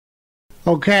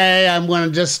Okay, I'm going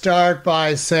to just start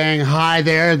by saying hi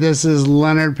there. This is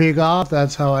Leonard Peikoff.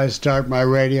 That's how I start my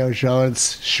radio show.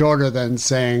 It's shorter than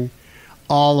saying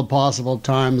all the possible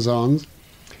time zones.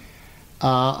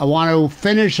 I want to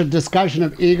finish a discussion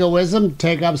of egoism,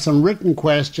 take up some written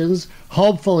questions,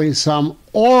 hopefully some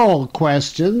oral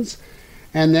questions,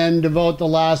 and then devote the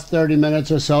last 30 minutes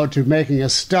or so to making a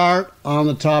start on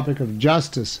the topic of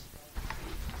justice.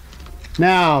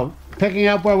 Now, picking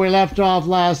up where we left off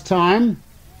last time,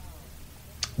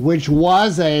 which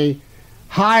was a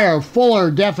higher,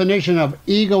 fuller definition of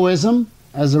egoism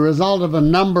as a result of a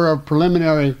number of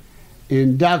preliminary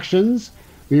inductions,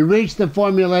 we reached the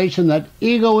formulation that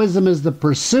egoism is the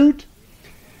pursuit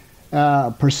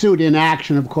in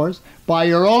action, of course, by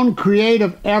your own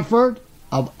creative effort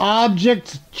of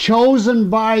objects chosen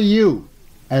by you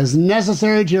as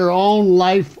necessary to your own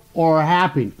life or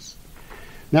happiness.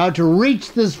 Now, to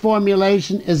reach this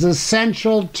formulation is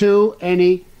essential to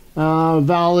any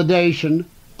validation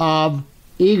of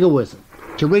egoism,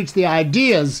 to reach the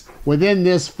ideas within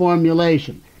this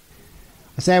formulation.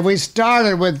 I say if we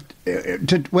started with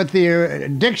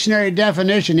the dictionary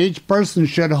definition, each person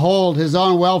should hold his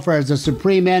own welfare as the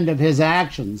supreme end of his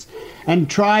actions, and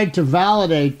tried to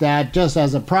validate that just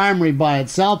as a primary by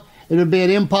itself, it would be an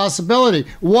impossibility.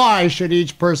 Why should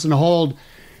each person hold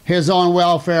his own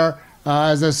welfare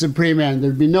as a supreme end?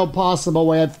 There'd be no possible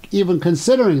way of even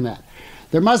considering that.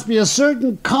 There must be a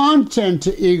certain content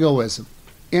to egoism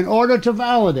in order to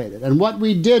validate it. And what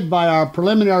we did by our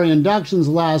preliminary inductions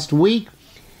last week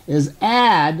is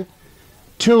add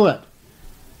to it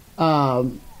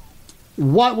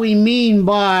what we mean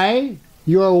by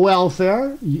your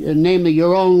welfare, namely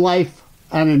your own life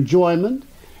and enjoyment,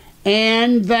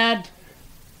 and that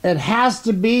it has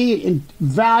to be in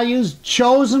values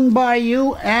chosen by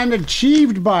you and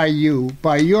achieved by you,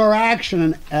 by your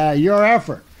action and your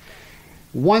effort.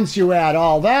 Once you add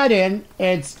all that in,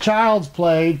 it's child's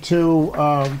play to,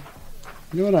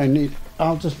 you know what I need?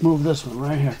 I'll just move this one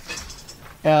right here.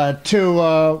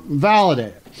 To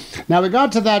validate it. Now we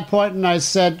got to that point and I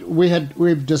said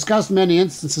we've discussed many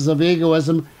instances of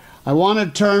egoism. I want to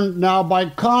turn now by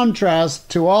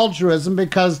contrast to altruism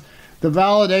because the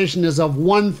validation is of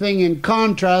one thing in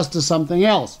contrast to something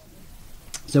else.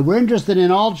 So we're interested in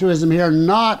altruism here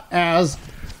not as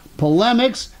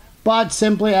polemics, but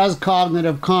simply as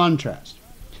cognitive contrast.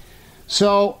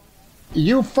 So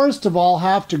you first of all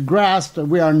have to grasp that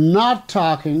we are not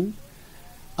talking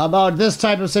about this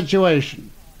type of situation.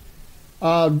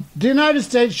 The United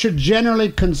States should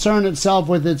generally concern itself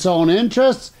with its own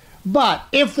interests, but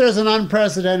if there's an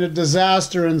unprecedented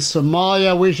disaster in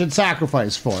Somalia, we should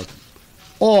sacrifice for them.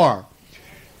 Or,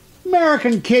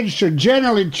 American kids should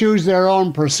generally choose their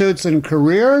own pursuits and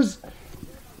careers.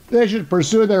 They should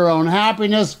pursue their own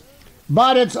happiness,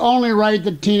 but it's only right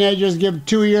that teenagers give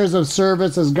 2 years of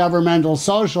service as governmental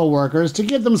social workers to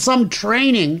give them some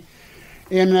training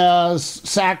in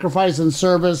sacrifice and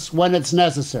service when it's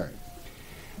necessary.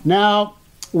 Now,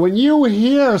 when you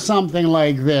hear something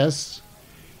like this,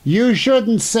 you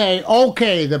shouldn't say,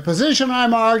 okay, the position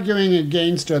I'm arguing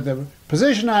against or the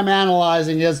position I'm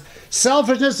analyzing is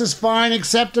selfishness is fine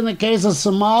except in the case of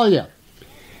Somalia.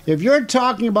 If you're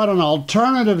talking about an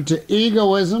alternative to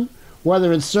egoism,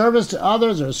 whether it's service to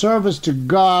others or service to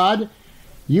God,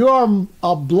 you are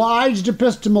obliged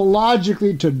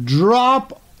epistemologically to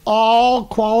drop all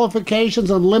qualifications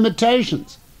and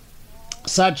limitations,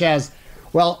 such as,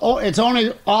 well, it's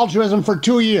only altruism for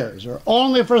 2 years, or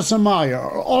only for Somalia,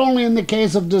 or only in the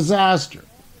case of disaster.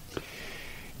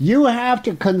 You have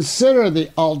to consider the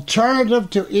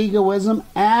alternative to egoism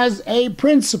as a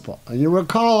principle. And you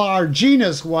recall our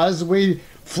genus was we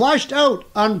flushed out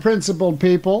unprincipled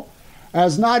people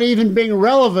as not even being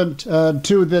relevant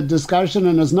to the discussion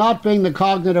and as not being the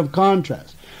cognitive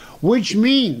contrast, which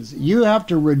means you have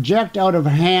to reject out of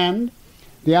hand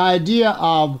the idea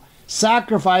of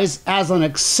sacrifice as an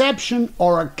exception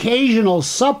or occasional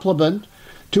supplement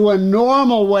to a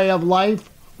normal way of life,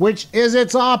 which is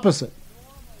its opposite.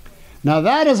 Now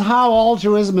that is how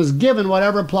altruism is given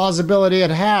whatever plausibility it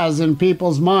has in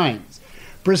people's minds.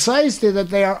 Precisely that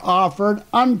they are offered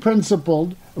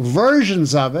unprincipled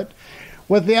versions of it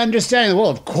with the understanding, well,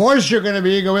 of course you're going to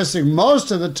be egoistic most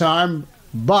of the time,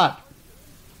 but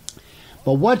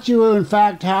what you in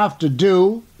fact have to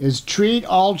do is treat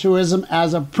altruism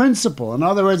as a principle. In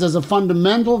other words, as a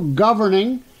fundamental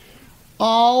governing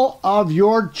all of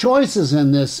your choices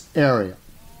in this area.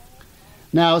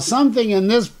 Now, something in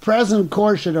this present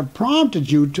course should have prompted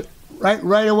you to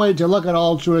right away to look at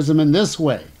altruism in this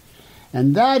way,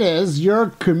 and that is your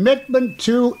commitment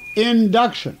to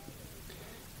induction.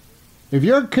 If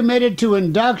you're committed to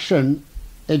induction,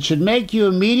 it should make you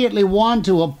immediately want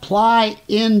to apply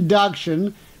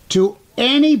induction to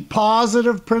any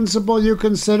positive principle you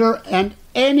consider and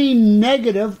any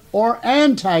negative or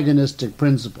antagonistic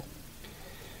principle.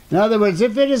 In other words,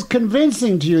 if it is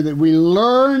convincing to you that we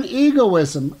learn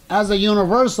egoism as a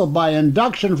universal by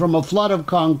induction from a flood of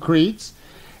concretes,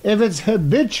 if it's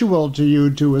habitual to you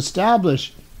to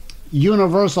establish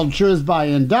universal truths by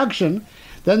induction,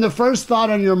 then the first thought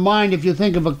in your mind, if you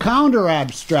think of a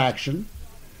counter-abstraction,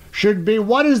 should be,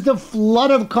 what is the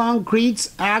flood of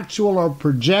concretes, actual or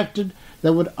projected,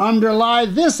 that would underlie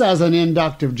this as an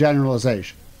inductive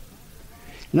generalization?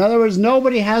 In other words,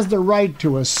 nobody has the right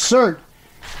to assert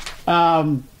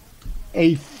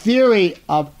a theory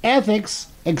of ethics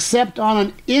except on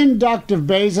an inductive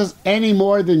basis any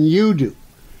more than you do.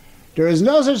 There is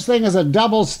no such thing as a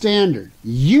double standard.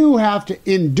 You have to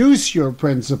induce your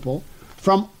principle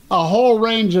from a whole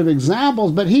range of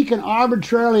examples, but he can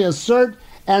arbitrarily assert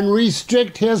and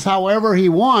restrict his however he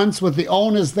wants, with the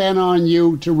onus then on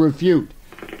you to refute.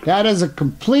 That is a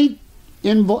complete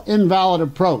invalid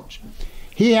approach.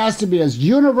 He has to be as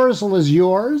universal as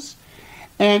yours,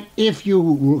 and if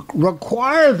you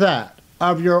require that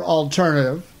of your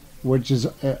alternative, which is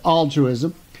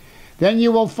altruism, then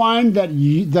you will find that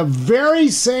the very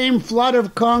same flood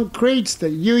of concretes that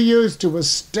you use to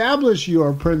establish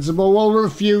your principle will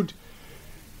refute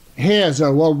his,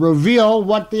 or will reveal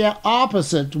what the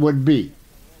opposite would be.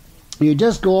 You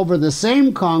just go over the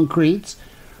same concretes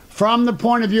from the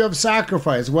point of view of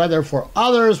sacrifice, whether for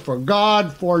others, for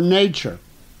God, for nature.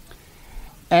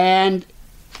 And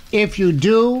if you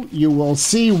do, you will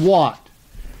see what?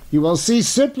 You will see,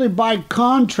 simply by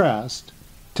contrast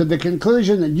to the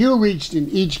conclusion that you reached in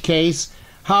each case,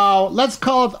 how, let's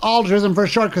call it altruism for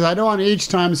short, because I don't want to each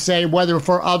time say whether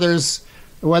for others,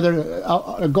 whether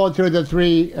go through the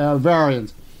three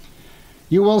variants.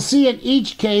 You will see in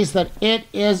each case that it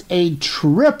is a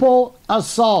triple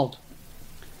assault.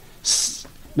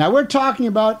 Now we're talking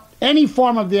about any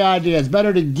form of the idea. It's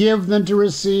better to give than to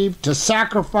receive, to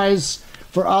sacrifice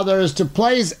for others, to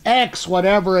place X,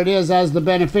 whatever it is, as the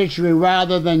beneficiary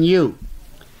rather than you.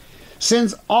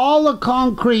 Since all the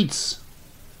concretes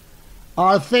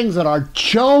are things that are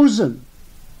chosen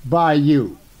by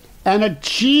you and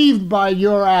achieved by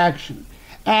your action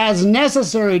as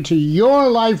necessary to your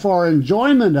life or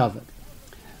enjoyment of it,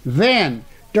 then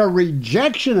the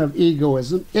rejection of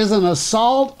egoism is an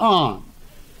assault on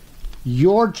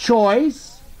your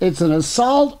choice, it's an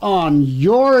assault on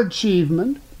your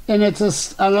achievement, and it's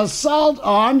an assault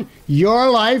on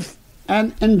your life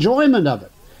and enjoyment of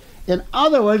it. In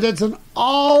other words, it's an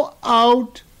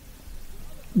all-out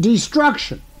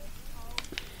destruction.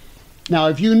 Now,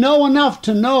 if you know enough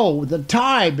to know the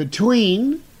tie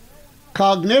between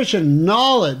cognition,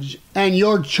 knowledge, and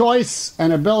your choice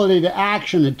and ability to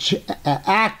act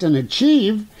and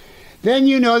achieve, then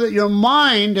you know that your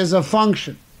mind is a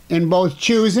function in both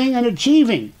choosing and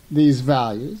achieving these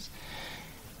values.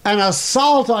 An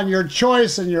assault on your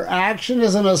choice and your action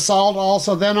is an assault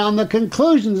also then on the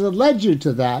conclusions that led you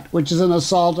to that, which is an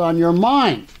assault on your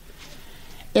mind.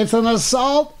 It's an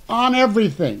assault on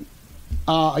everything.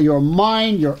 Your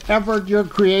mind, your effort, your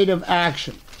creative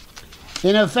action.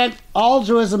 In effect,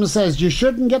 altruism says you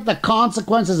shouldn't get the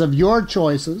consequences of your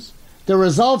choices, the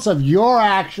results of your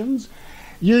actions.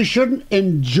 You shouldn't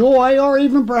enjoy, or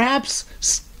even perhaps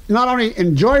not only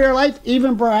enjoy your life,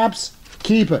 even perhaps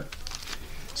keep it.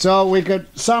 So we could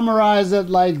summarize it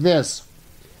like this.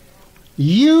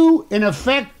 You, in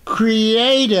effect,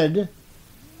 created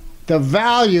the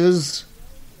values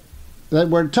that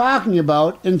we're talking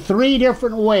about in three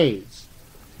different ways.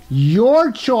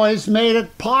 Your choice made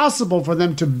it possible for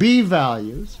them to be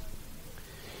values.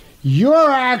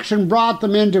 Your action brought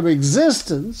them into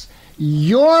existence.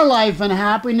 Your life and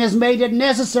happiness made it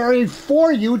necessary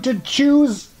for you to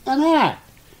choose and act.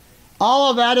 All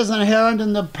of that is inherent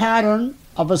in the pattern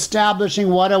of establishing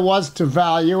what it was to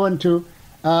value and to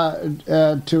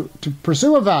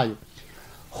pursue a value.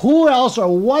 Who else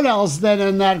or what else then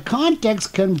in that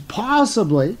context can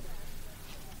possibly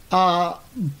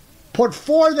put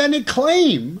forth any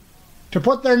claim to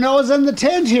put their nose in the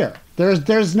tent here?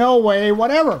 There's no way,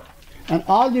 whatever. And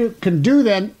all you can do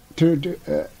then is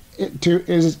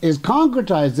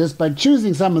concretize this by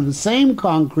choosing some of the same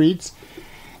concretes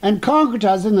and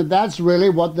concretizing that that's really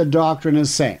what the doctrine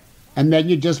is saying. And then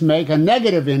you just make a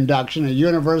negative induction, a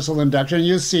universal induction, and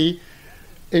you see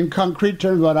in concrete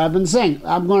terms what I've been saying.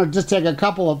 I'm going to just take a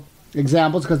couple of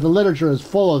examples because the literature is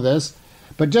full of this,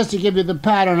 but just to give you the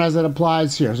pattern as it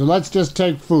applies here. So let's just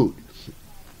take food.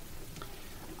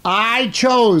 I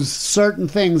chose certain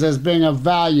things as being of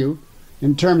value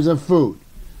in terms of food.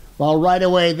 Well, right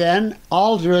away then,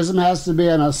 altruism has to be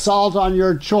an assault on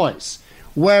your choice.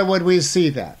 Where would we see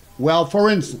that? Well, for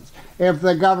instance, if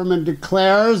the government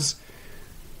declares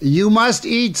you must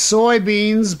eat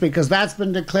soybeans because that's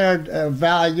been declared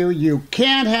value, you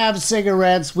can't have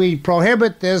cigarettes, we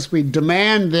prohibit this, we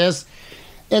demand this,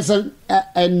 it's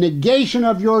a negation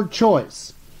of your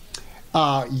choice.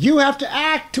 You have to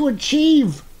act to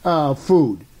achieve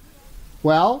food.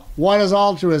 Well, what does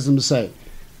altruism say?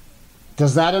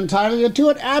 Does that entitle you to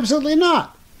it? Absolutely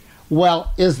not.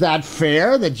 Well, is that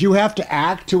fair that you have to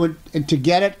act to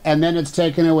get it and then it's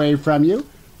taken away from you?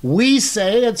 We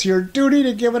say it's your duty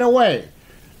to give it away.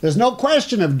 There's no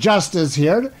question of justice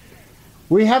here.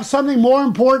 We have something more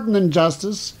important than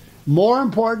justice, more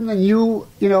important than you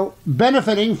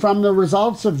benefiting from the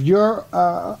results of your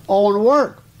own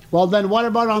work. Well, then what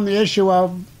about on the issue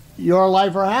of your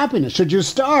life or happiness? Should you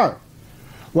starve?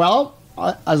 Well,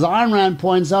 as Ayn Rand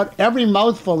points out, every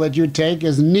mouthful that you take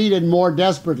is needed more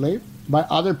desperately by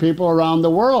other people around the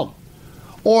world.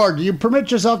 Or do you permit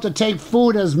yourself to take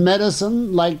food as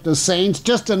medicine, like the saints,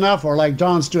 just enough, or like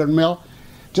John Stuart Mill,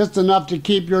 just enough to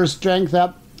keep your strength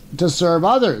up to serve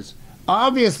others?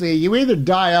 Obviously, you either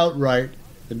die outright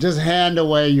and just hand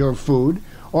away your food,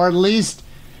 or at least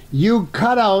you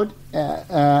cut out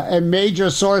a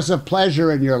major source of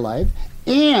pleasure in your life.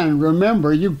 And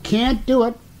remember, you can't do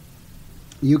it.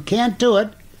 You can't do it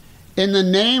in the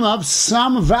name of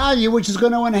some value which is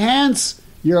going to enhance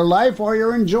your life or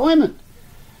your enjoyment.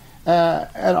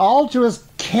 An altruist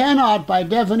cannot, by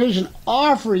definition,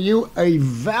 offer you a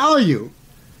value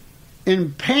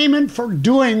in payment for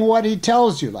doing what he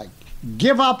tells you. Like,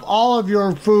 give up all of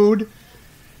your food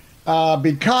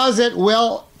because it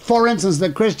will, for instance,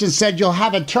 the Christian said you'll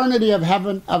have eternity of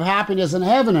happiness in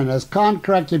heaven. And as Kant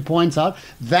correctly points out,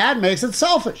 that makes it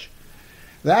selfish.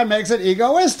 That makes it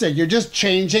egoistic. You're just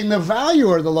changing the value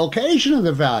or the location of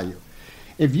the value.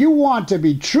 If you want to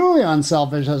be truly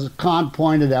unselfish, as Kant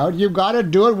pointed out, you've got to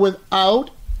do it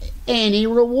without any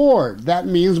reward. That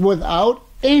means without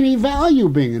any value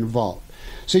being involved.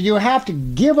 So you have to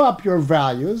give up your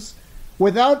values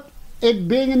without it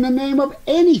being in the name of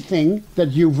anything that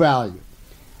you value.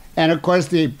 And of course,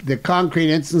 the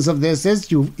concrete instance of this is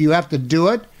you have to do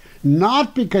it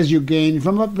not because you gain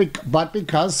from it, but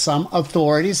because some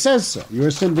authority says so. You're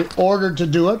simply ordered to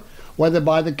do it, whether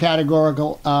by the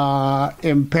categorical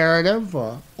imperative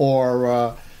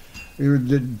or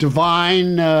the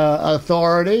divine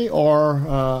authority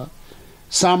or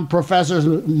some professor's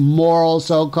moral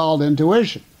so-called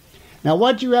intuition. Now,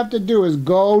 what you have to do is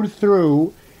go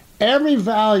through every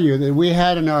value that we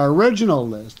had in our original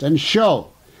list and show,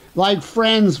 like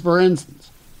friends, for instance.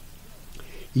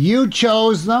 You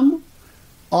chose them.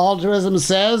 Altruism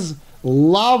says,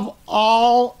 love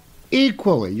all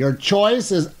equally. Your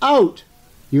choice is out.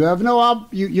 You have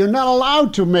you're not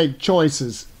allowed to make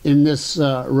choices in this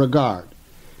regard.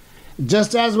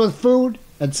 Just as with food,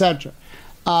 etc.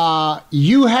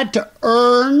 You had to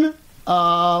earn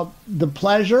the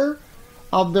pleasure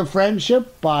of the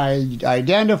friendship by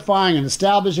identifying and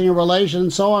establishing a relation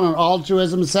and so on. And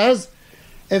altruism says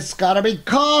it's got to be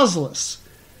causeless.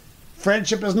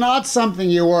 Friendship is not something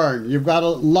you earn. You've got to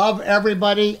love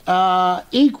everybody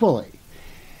equally.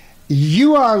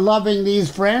 You are loving these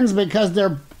friends because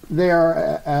they're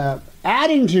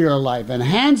adding to your life,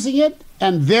 enhancing it,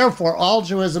 and therefore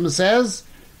altruism says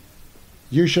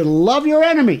you should love your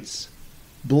enemies.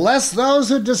 Bless those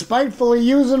who despitefully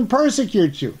use and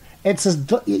persecute you. You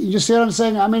see what I'm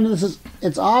saying? I mean,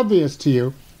 it's obvious to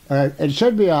you, or it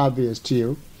should be obvious to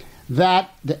you, that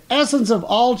the essence of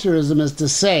altruism is to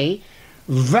say,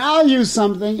 value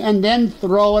something and then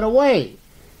throw it away.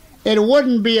 It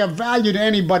wouldn't be of value to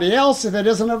anybody else if it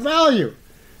isn't a value.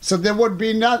 So there would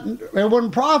be nothing, it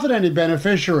wouldn't profit any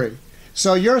beneficiary.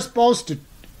 So you're supposed to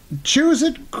choose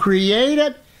it, create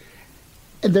it,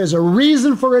 there's a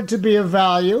reason for it to be of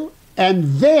value, and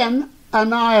then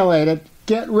annihilate it,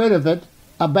 get rid of it,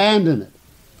 abandon it.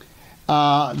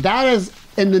 That is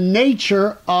in the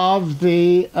nature of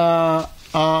the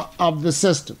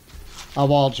system of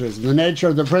altruism, the nature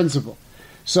of the principle.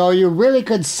 So you really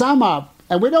could sum up,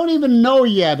 and we don't even know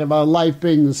yet about life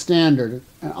being the standard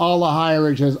and all the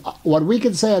hierarchies. What we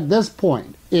can say at this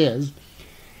point is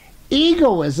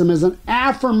egoism is an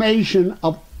affirmation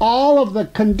of all of the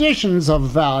conditions of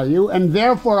value and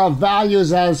therefore of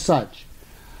values as such.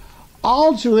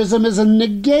 Altruism is a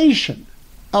negation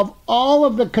of all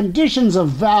of the conditions of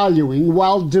valuing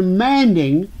while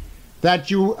demanding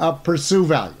that you pursue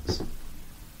values.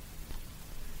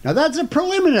 Now that's a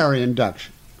preliminary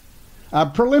induction, a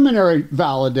preliminary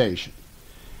validation.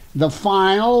 the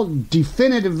final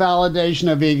definitive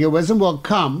validation of egoism will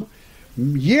come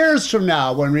years from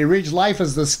now when we reach life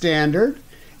as the standard,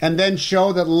 and then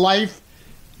show that life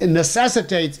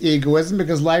necessitates egoism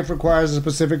because life requires a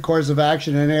specific course of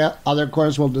action and any other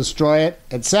course will destroy it,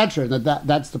 etc.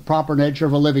 That's the proper nature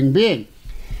of a living being.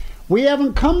 We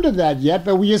haven't come to that yet,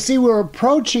 but you see we're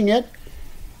approaching it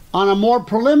on a more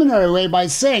preliminary way by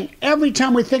saying every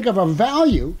time we think of a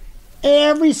value,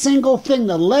 every single thing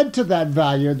that led to that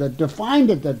value, that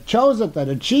defined it, that chose it, that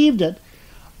achieved it,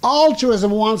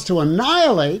 altruism wants to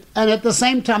annihilate, and at the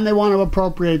same time they want to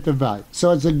appropriate the value.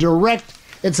 So it's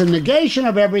a negation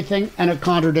of everything and a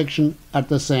contradiction at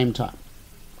the same time.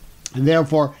 And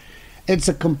therefore, it's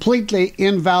a completely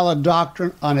invalid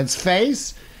doctrine on its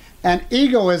face, and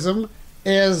egoism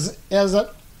is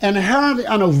inherently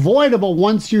unavoidable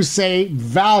once you say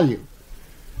value.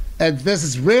 And this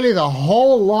is really the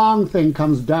whole long thing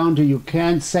comes down to you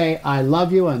can't say I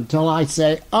love you until I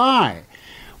say I,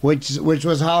 which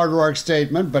was Howard Roark's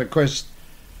statement. But of course,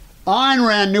 Ayn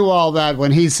Rand knew all that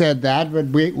when he said that, but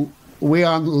we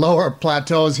on lower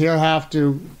plateaus here have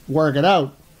to work it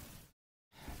out.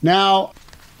 Now,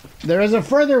 there is a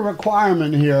further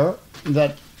requirement here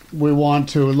that we want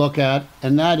to look at,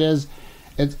 and that is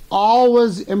it's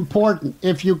always important,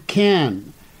 if you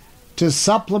can, to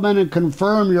supplement and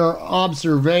confirm your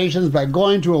observations by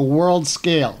going to a world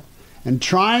scale and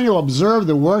trying to observe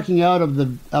the working out of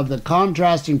the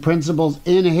contrasting principles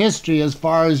in history as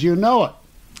far as you know it.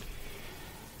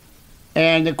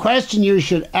 And the question you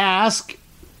should ask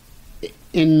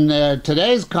in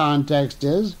today's context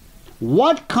is,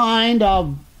 what kind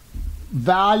of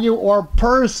value or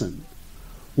person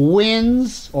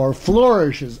wins or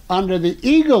flourishes under the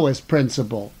egoist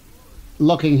principle,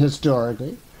 looking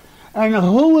historically, and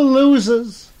who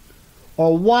loses,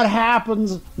 or what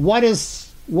happens, what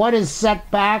is set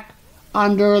back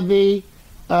under the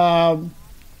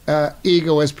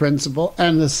egoist principle,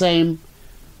 and the same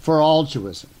for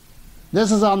altruism.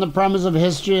 This is on the premise of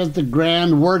history as the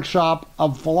grand workshop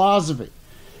of philosophy,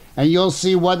 and you'll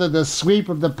see whether the sweep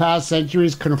of the past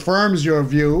centuries confirms your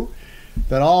view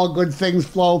that all good things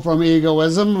flow from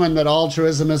egoism and that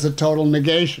altruism is a total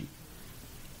negation.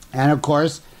 And of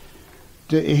course,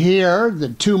 here, the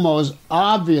two most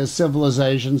obvious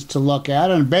civilizations to look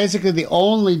at, and basically the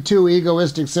only two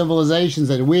egoistic civilizations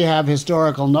that we have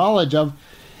historical knowledge of,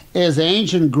 is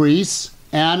ancient Greece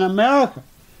and America.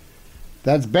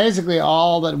 That's basically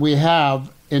all that we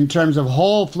have in terms of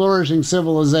whole flourishing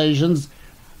civilizations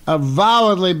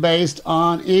avowedly based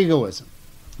on egoism.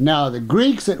 Now, the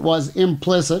Greeks, it was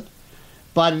implicit,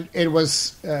 but it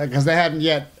was because they hadn't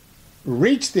yet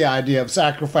reached the idea of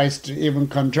sacrifice to even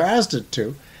contrast it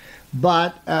to,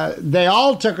 but they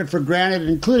all took it for granted,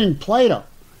 including Plato,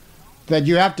 that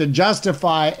you have to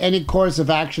justify any course of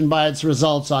action by its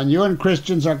results on you, and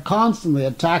Christians are constantly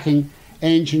attacking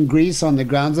ancient Greece on the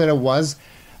grounds that it was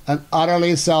an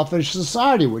utterly selfish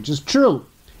society, which is true.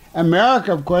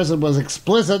 America, of course, it was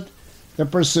explicit, the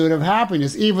pursuit of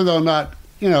happiness, even though not,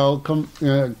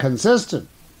 consistent.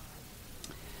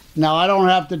 Now, I don't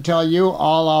have to tell you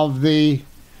all of the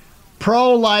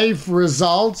pro-life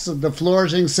results of the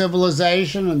flourishing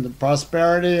civilization and the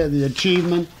prosperity and the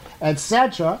achievement,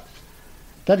 etc.,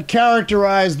 that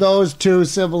characterize those two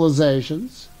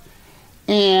civilizations,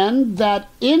 and that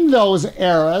in those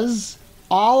eras,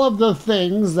 all of the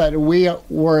things that we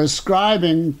were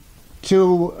ascribing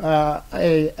to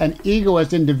an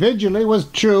egoist individually was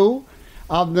true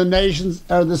of the nations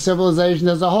or the civilization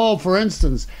as a whole. For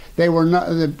instance, they were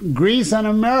not, Greece and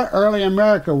early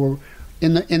America were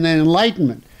in the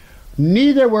Enlightenment.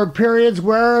 Neither were periods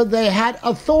where they had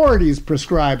authorities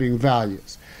prescribing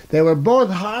values. They were both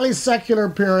highly secular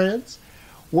periods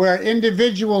where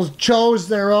individuals chose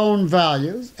their own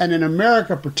values, and in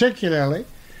America particularly,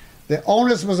 the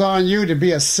onus was on you to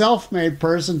be a self-made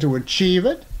person to achieve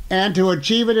it, and to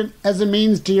achieve it as a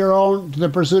means to the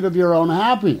pursuit of your own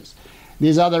happiness.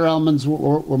 These other elements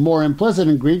were more implicit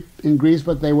in Greece,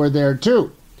 but they were there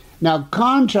too. Now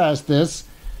contrast this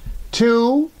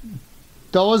to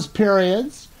those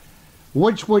periods.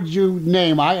 Which would you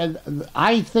name?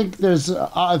 I think there's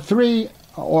 3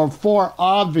 or 4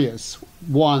 obvious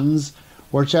ones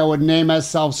which I would name as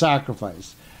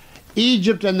self-sacrifice.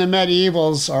 Egypt and the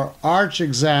medievals are arch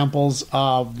examples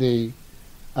of the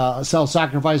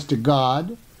self-sacrifice to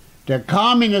God. The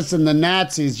communists and the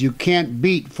Nazis you can't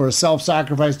beat for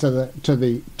self-sacrifice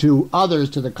to others,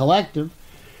 to the collective,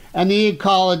 and the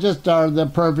ecologists are the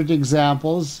perfect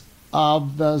examples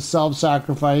of the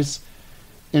self-sacrifice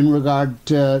in regard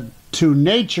to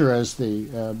nature as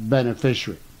the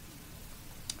beneficiary.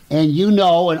 And in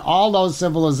all those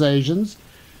civilizations,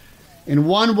 in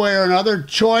one way or another,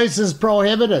 choice is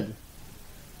prohibited.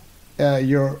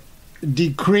 You're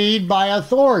decreed by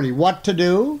authority what to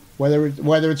do, whether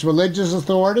it's religious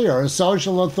authority or a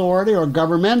social authority or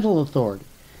governmental authority.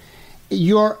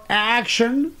 Your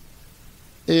action,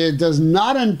 it does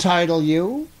not entitle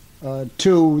you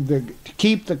to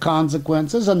keep the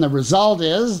consequences, and the result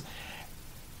is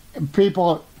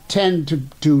people tend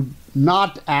to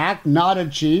not act, not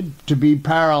achieve, to be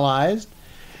paralyzed.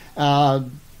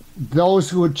 Those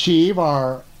who achieve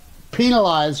are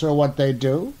penalized for what they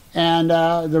do, and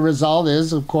the result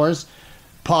is, of course,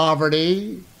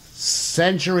 poverty,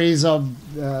 centuries of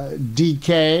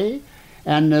decay,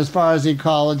 and as far as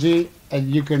ecology,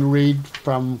 and you can read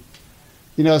from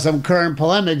some current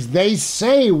polemics, they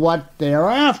say what they're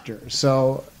after,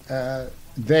 so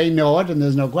they know it, and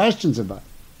there's no questions about it.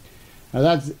 Now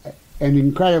that's an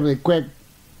incredibly quick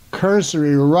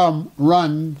cursory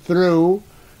run through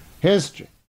history.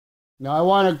 Now I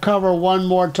want to cover one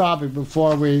more topic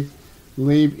before we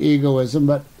leave egoism,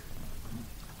 but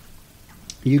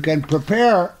you can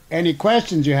prepare any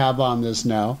questions you have on this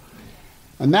now,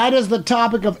 and that is the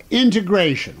topic of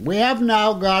integration. We have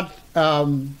now got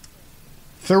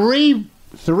three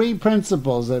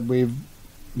principles that we've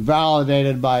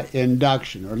validated by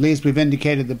induction, or at least we've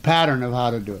indicated the pattern of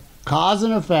how to do it. Cause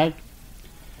and effect,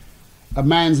 a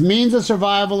man's means of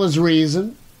survival is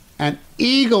reason, and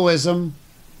egoism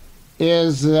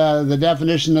is the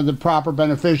definition of the proper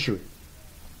beneficiary.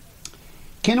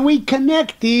 Can we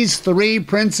connect these three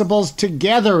principles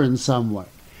together in some way?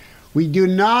 We do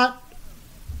not.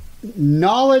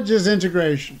 Knowledge is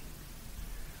integration.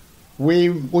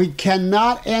 We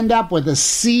cannot end up with a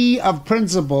sea of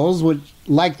principles, which,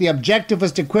 like the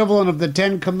objectivist equivalent of the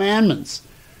Ten Commandments,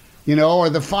 or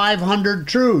the 500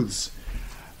 truths.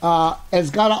 It's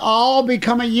got to all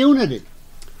become a unity.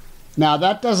 Now,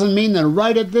 that doesn't mean that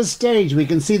right at this stage we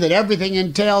can see that everything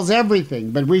entails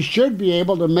everything, but we should be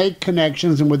able to make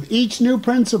connections, and with each new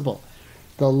principle,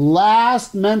 the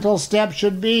last mental step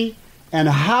should be, and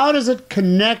how does it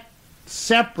connect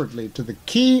separately to the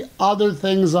key other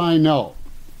things I know?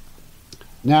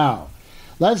 Now,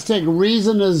 let's take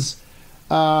reason as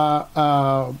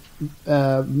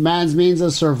man's means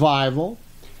of survival,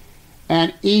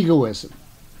 and egoism.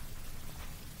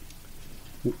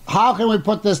 How can we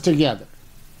put this together?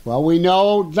 Well, we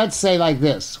know, let's say like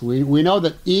this, we know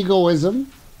that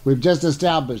egoism, we've just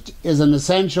established, is an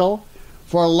essential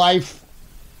for life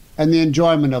and the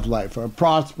enjoyment of life, for a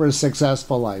prosperous,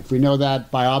 successful life. We know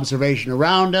that by observation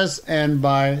around us and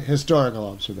by historical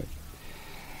observation.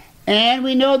 And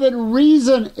we know that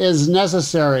reason is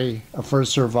necessary for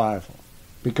survival,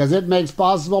 because it makes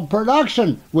possible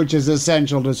production, which is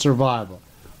essential to survival.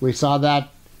 We saw that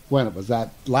when it was that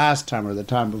last time or the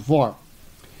time before.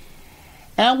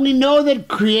 And we know that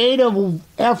creative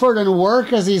effort and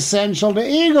work is essential to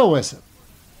egoism,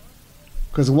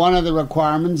 because one of the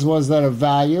requirements was that a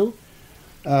value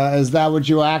is that which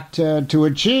you act to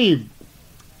achieve.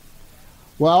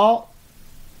 Well,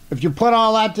 if you put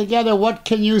all that together, what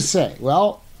can you say?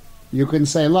 Well, you can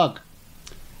say, look,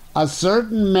 a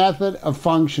certain method of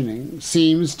functioning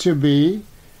seems to be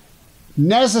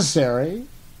necessary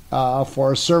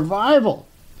for survival.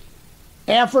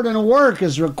 Effort and work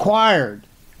is required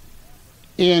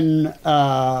in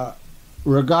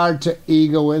regard to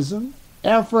egoism.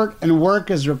 Effort and work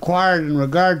is required in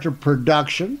regard to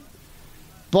production.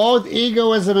 Both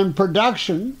egoism and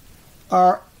production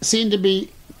seem to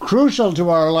be crucial to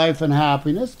our life and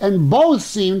happiness, and both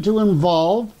seem to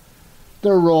involve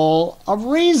the role of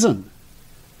reason.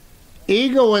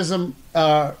 Egoism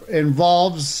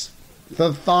involves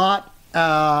the thought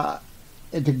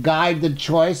to guide the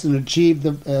choice and achieve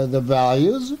the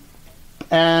values,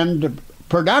 and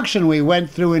production, we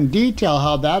went through in detail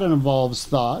how that involves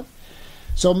thought.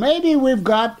 So maybe we've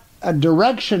got a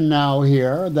direction now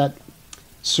here that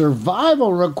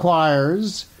survival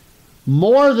requires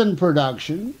more than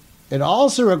production. It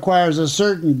also requires a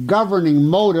certain governing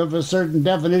motive, a certain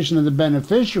definition of the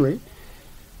beneficiary.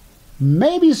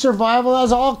 Maybe survival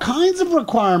has all kinds of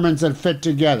requirements that fit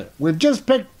together. We've just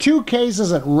picked two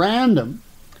cases at random,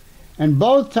 and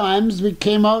both times we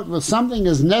came out with something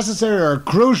as necessary or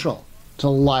crucial to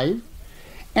life,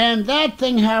 and that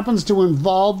thing happens to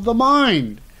involve the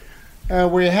mind.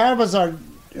 We have as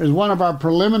one of our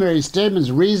preliminary statements,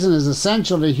 reason is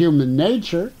essential to human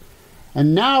nature,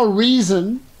 and now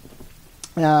reason,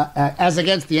 as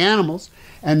against the animals,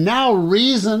 and now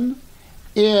reason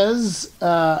is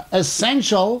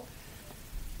essential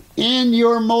in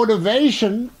your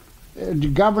motivation,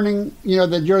 governing,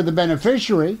 that you're the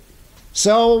beneficiary.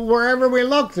 So wherever we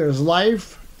look, there's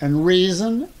life and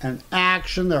reason and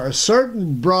action. There are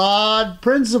certain broad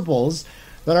principles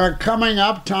that are coming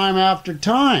up time after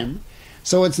time.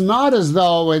 So it's not as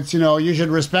though it's, you should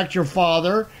respect your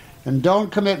father and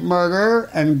don't commit murder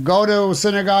and go to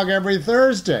synagogue every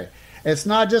Thursday. It's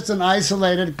not just an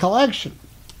isolated collection.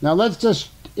 Now let's just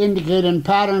indicate in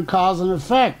pattern, cause, and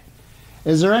effect.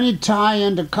 Is there any tie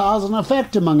into cause and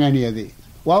effect among any of these?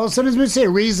 Well, as soon as we say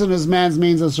reason is man's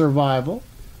means of survival,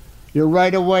 you're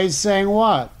right away saying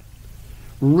what?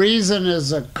 Reason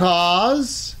is a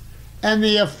cause, and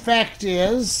the effect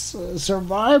is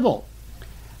survival.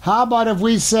 How about if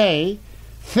we say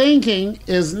thinking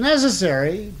is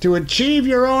necessary to achieve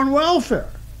your own welfare?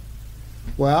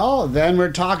 Well, then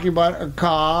we're talking about a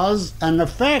cause and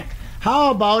effect.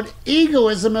 How about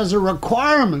egoism as a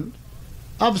requirement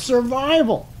of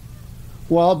survival?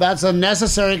 Well, that's a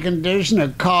necessary condition, a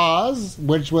cause,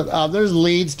 which with others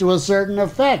leads to a certain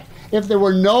effect. If there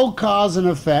were no cause and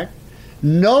effect,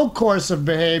 no course of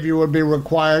behavior would be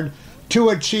required to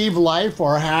achieve life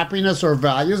or happiness or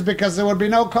values, because there would be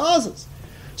no causes.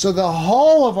 So the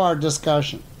whole of our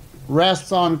discussion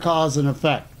rests on cause and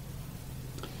effect.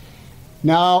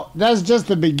 Now, that's just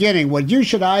the beginning. What you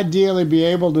should ideally be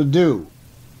able to do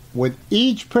with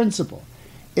each principle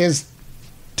is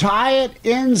tie it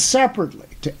in separately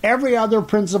to every other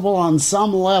principle on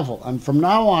some level. And from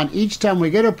now on, each time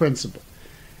we get a principle,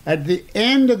 at the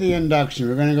end of the induction,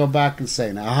 we're going to go back and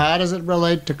say, now, how does it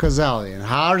relate to causality? And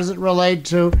how does it relate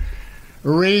to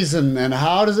reason? And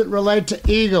how does it relate to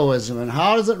egoism? And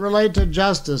how does it relate to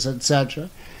justice, etc.?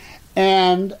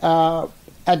 And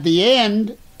at the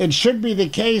end, it should be the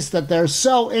case that they're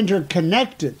so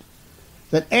interconnected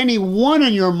that any one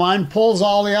in your mind pulls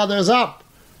all the others up.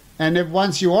 And if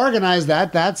once you organize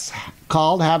that, that's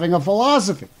called having a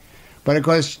philosophy. But of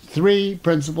course, 3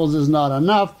 principles is not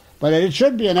enough, but it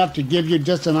should be enough to give you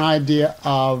just an idea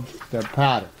of their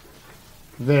pattern.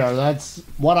 There, that's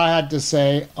what I had to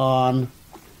say on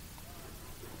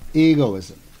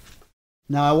egoism.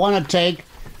 Now I want to take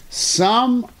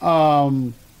some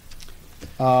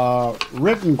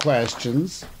written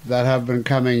questions that have been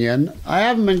coming in. I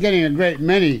haven't been getting a great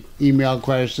many email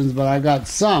questions, but I got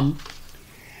some.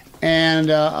 And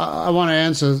I want to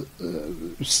answer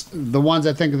the ones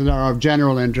I think that are of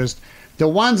general interest. The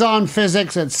ones on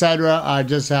physics, etc., I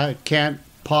just can't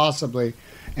possibly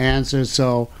answer.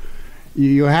 So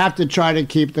you have to try to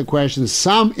keep the questions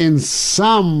in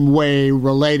some way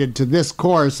related to this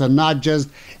course and not just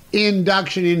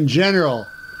induction in general.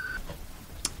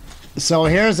 So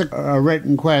here's a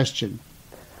written question.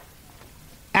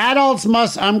 Adults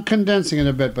must, I'm condensing it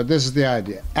a bit, but this is the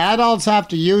idea. Adults have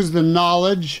to use the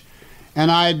knowledge and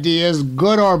ideas,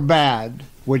 good or bad,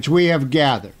 which we have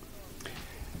gathered.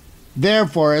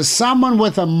 Therefore, as someone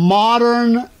with a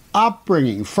modern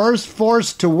upbringing, first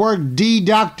forced to work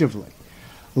deductively,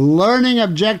 learning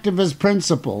objectivist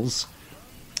principles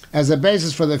as a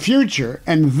basis for the future,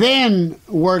 and then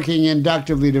working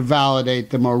inductively to validate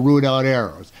them or root out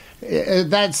errors.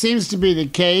 That seems to be the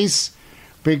case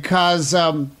because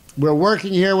we're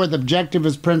working here with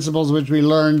objectivist principles which we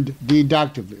learned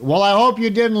deductively. Well, I hope you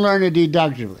didn't learn it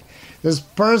deductively. This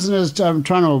person is, I'm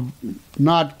trying to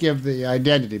not give the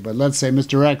identity, but let's say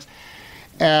Mr. X,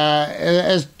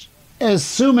 is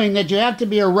assuming that you have to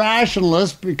be a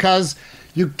rationalist because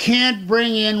you can't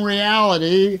bring in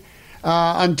reality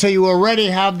until you already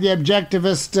have the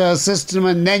objectivist system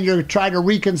and then you try to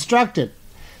reconstruct it.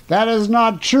 That is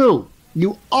not true.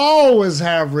 You always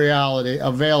have reality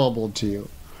available to you.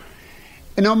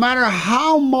 And no matter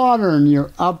how modern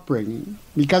your upbringing,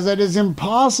 because it is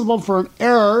impossible for an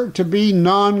error to be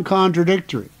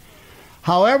non-contradictory.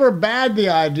 However bad the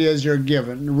ideas you're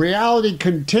given, reality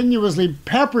continuously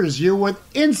peppers you with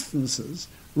instances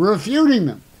refuting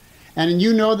them. And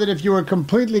you know that if you were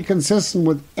completely consistent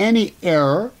with any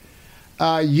error,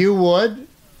 you would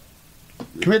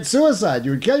commit suicide.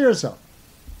 You would kill yourself.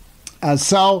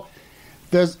 So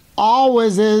there's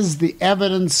always is the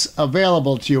evidence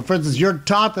available to you. For instance, you're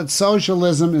taught that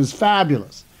socialism is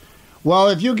fabulous. Well,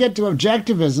 if you get to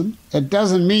objectivism, it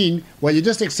doesn't mean, well, you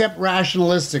just accept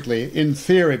rationalistically, in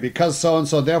theory, because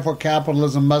so-and-so, therefore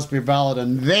capitalism must be valid,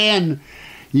 and then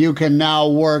you can now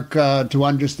work to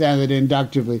understand it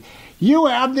inductively. You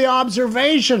have the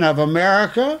observation of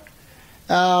America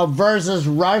versus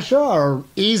Russia, or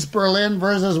East Berlin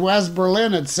versus West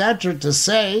Berlin, etc., to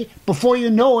say, before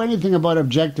you know anything about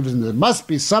objectivism, there must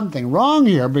be something wrong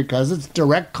here because it's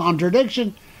direct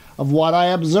contradiction of what I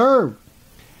observed.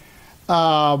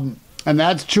 And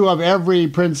that's true of every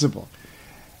principle.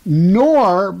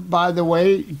 Nor, by the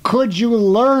way, could you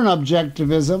learn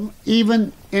objectivism,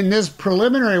 even in this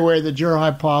preliminary way that you're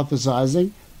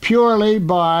hypothesizing, purely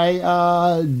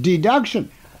by deduction.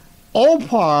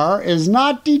 Opar is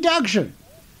not deduction.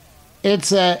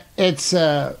 It's a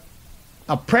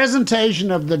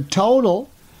presentation of the total,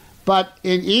 but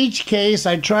in each case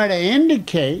I try to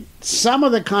indicate some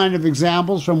of the kind of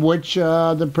examples from which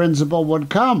the principle would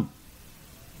come.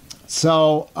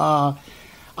 So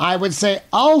I would say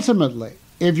ultimately,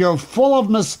 if you're full of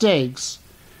mistakes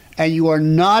and you are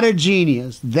not a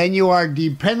genius, then you are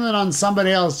dependent on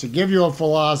somebody else to give you a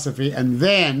philosophy, and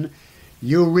then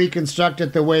you reconstruct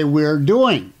it the way we're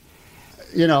doing.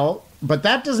 You know, but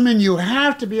that doesn't mean you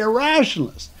have to be a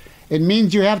rationalist. It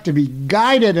means you have to be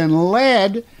guided and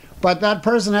led, but that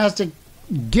person has to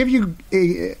give you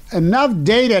enough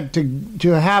data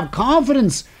to have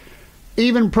confidence,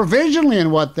 even provisionally,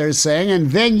 in what they're saying,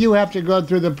 and then you have to go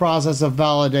through the process of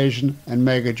validation and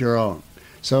make it your own.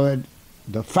 So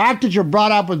the fact that you're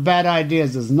brought up with bad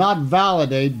ideas does not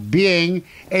validate being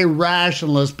a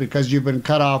rationalist because you've been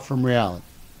cut off from reality.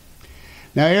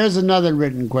 Now here's another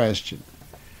written question.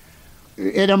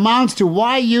 It amounts to,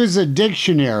 why use a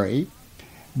dictionary?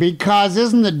 Because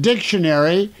isn't the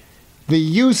dictionary the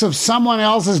use of someone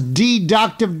else's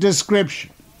deductive description?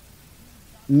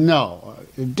 No,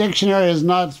 a dictionary is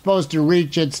not supposed to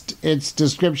reach its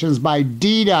descriptions by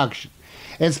deduction.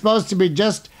 It's supposed to be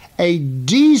just a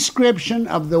description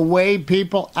of the way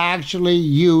people actually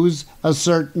use a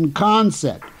certain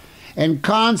concept. And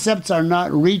concepts are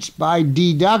not reached by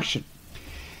deduction.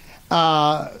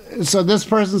 So this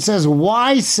person says,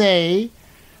 why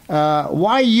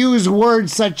use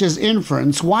words such as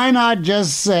inference? Why not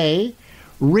just say,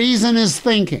 reason is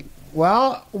thinking?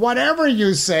 Well, whatever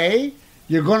you say,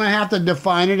 you're going to have to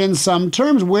define it in some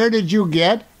terms. Where did you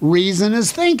get reason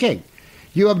is thinking?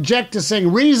 You object to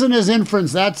saying reason is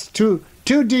inference. That's too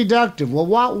deductive. Well,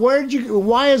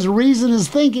 why is reason is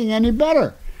thinking any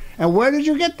better? And where did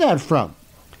you get that from?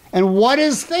 And what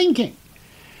is thinking?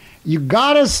 You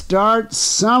got to start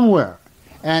somewhere.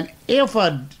 And if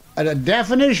a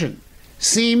definition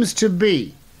seems to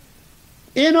be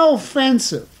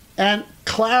inoffensive and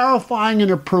clarifying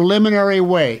in a preliminary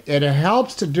way, it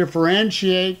helps to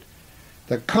differentiate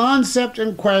the concept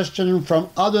in question from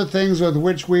other things with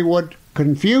which we would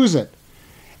confuse it.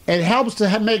 It helps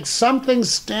to make something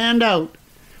stand out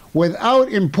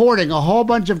without importing a whole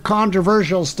bunch of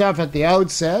controversial stuff at the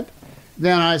outset.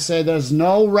 Then I say there's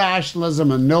no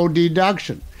rationalism and no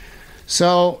deduction.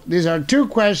 So these are two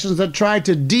questions that try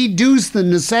to deduce the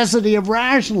necessity of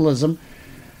rationalism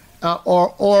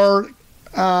or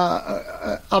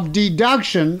of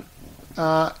deduction,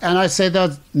 and I say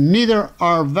that neither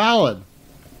are valid.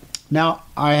 Now,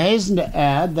 I hasten to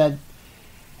add that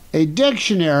a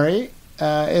dictionary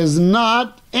is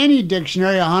not any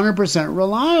dictionary 100%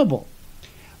 reliable.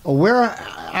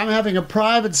 I'm having a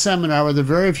private seminar with a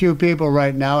very few people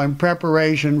right now in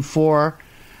preparation for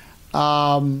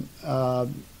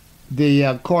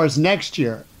the course next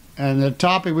year. And the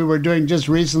topic we were doing just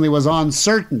recently was on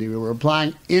certainty. We were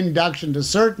applying induction to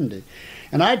certainty.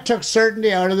 And I took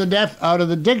certainty out of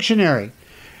the dictionary.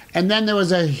 And then there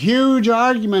was a huge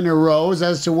argument arose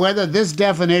as to whether this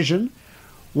definition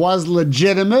was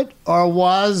legitimate or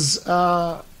was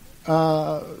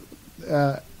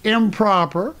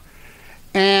improper.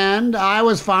 And I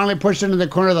was finally pushed into the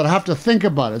corner that I have to think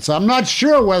about it. So I'm not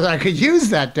sure whether I could use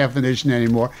that definition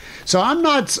anymore. So I'm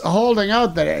not holding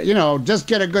out that, just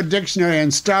get a good dictionary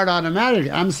and start automatically.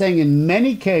 I'm saying in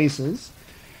many cases,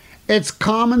 it's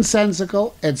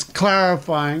commonsensical, it's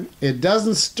clarifying. It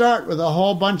doesn't start with a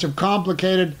whole bunch of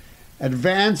complicated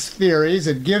advanced theories.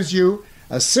 It gives you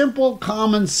a simple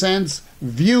common sense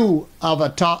view of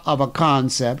a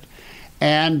concept.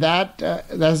 And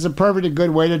that's a perfectly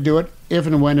good way to do it if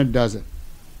and when it does it.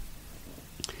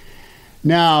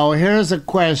 Now, here's a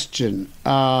question.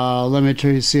 Let me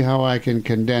try to see how I can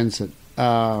condense it.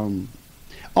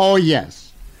 Oh,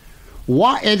 yes.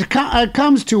 It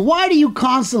comes to, why do you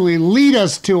constantly lead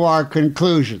us to our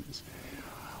conclusions?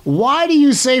 Why do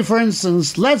you say, for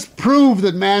instance, let's prove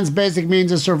that man's basic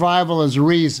means of survival is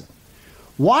reason?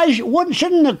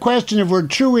 Shouldn't the question, if we're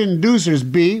true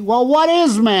inducers, be, well, what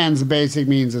is man's basic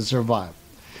means of survival?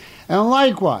 And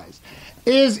likewise,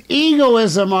 is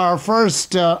egoism our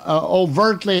first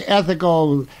overtly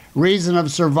ethical reason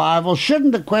of survival?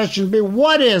 Shouldn't the question be,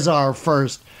 what is our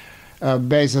first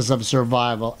basis of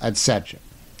survival, etc.?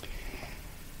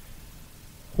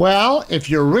 Well,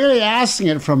 if you're really asking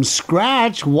it from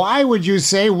scratch, why would you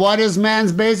say, what is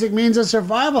man's basic means of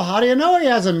survival? How do you know he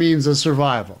has a means of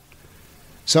survival?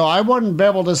 So I wouldn't be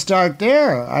able to start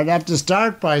there. I'd have to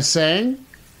start by saying,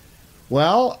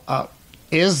 well,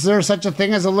 is there such a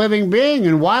thing as a living being?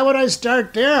 And why would I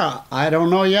start there? I don't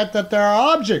know yet that there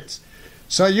are objects.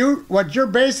 So what you're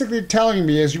basically telling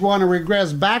me is you want to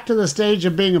regress back to the stage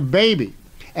of being a baby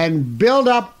and build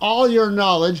up all your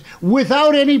knowledge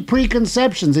without any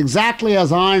preconceptions, exactly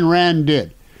as Ayn Rand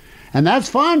did. And that's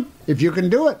fine if you can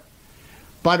do it.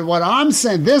 But what I'm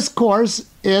saying, this course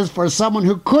is for someone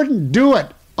who couldn't do it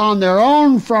on their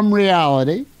own from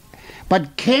reality,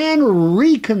 but can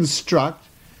reconstruct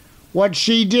what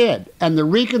she did. And the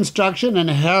reconstruction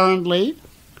inherently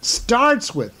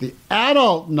starts with the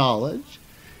adult knowledge,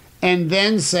 and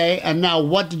then say, and now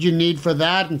what did you need for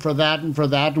that and for that and for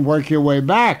that, and work your way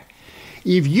back.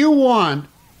 If you want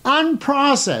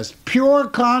unprocessed, pure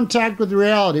contact with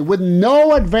reality with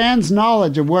no advanced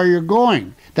knowledge of where you're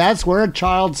going, that's where a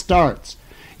child starts.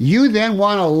 You then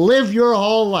want to live your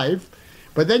whole life,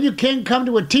 but then you can't come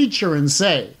to a teacher and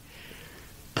say,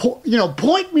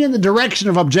 point me in the direction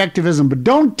of objectivism, but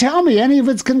don't tell me any of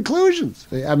its conclusions.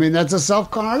 I mean, that's a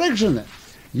self-contradiction then.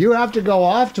 You have to go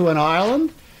off to an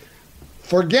island,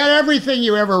 forget everything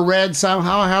you ever read,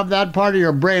 somehow have that part of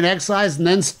your brain excised, and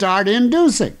then start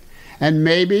inducing. And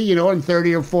maybe, in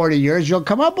 30 or 40 years, you'll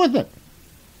come up with it.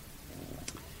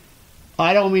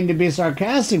 I don't mean to be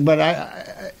sarcastic, but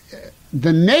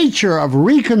the nature of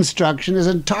reconstruction is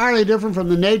entirely different from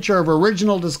the nature of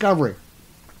original discovery.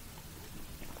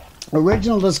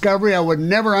 Original discovery I would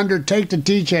never undertake to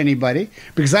teach anybody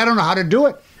because I don't know how to do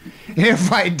it.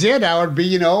 If I did, I would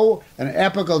be, an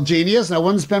epical genius, and I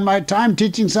wouldn't spend my time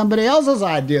teaching somebody else's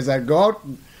ideas. I'd go out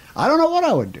and I don't know what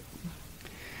I would do.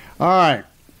 All right.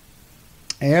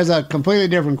 Here's a completely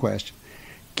different question.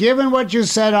 Given what you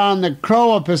said on the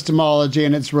Crow epistemology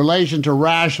and its relation to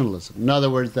rationalism, in other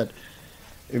words, that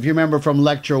if you remember from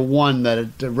lecture 1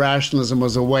 that rationalism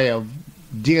was a way of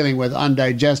dealing with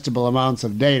undigestible amounts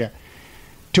of data,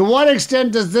 to what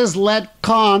extent does this let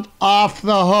Kant off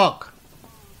the hook?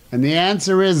 And the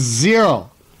answer is 0.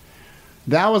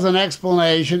 That was an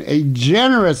explanation, a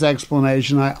generous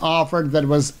explanation I offered that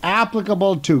was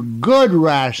applicable to good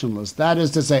rationalists. That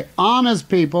is to say, honest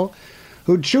people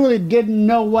who truly didn't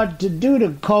know what to do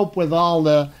to cope with all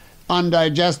the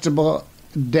undigestible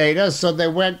data, so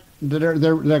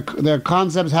their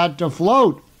concepts had to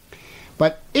float.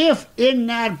 But if in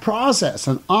that process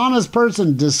an honest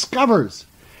person discovers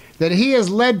that he is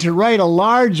led to write a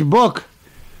large book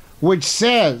which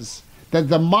says that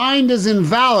the mind is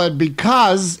invalid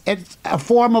because it's a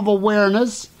form of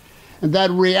awareness, and that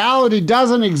reality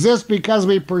doesn't exist because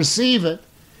we perceive it,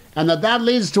 and that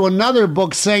leads to another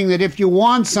book saying that if you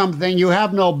want something, you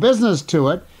have no business to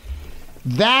it,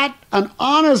 that an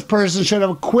honest person should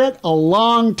have quit a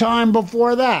long time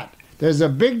before that. There's a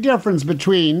big difference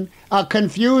between a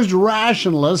confused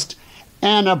rationalist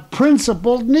and a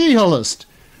principled nihilist.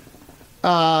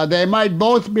 They might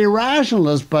both be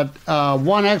rationalists, but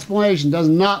one explanation does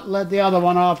not let the other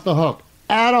one off the hook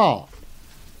at all.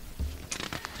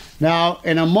 Now,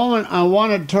 in a moment, I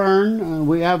want to turn,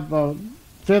 we have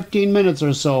 15 minutes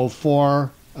or so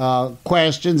for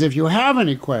questions, if you have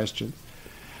any questions.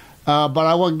 But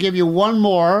I will give you one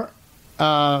more,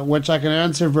 which I can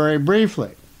answer very briefly.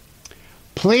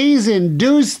 Please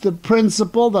induce the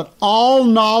principle that all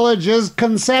knowledge is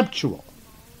conceptual.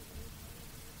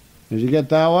 Did you get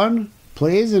that one?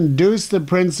 Please induce the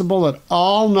principle that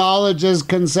all knowledge is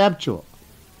conceptual.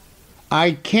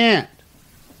 I can't,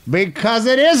 because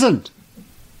it isn't.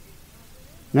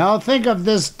 Now think of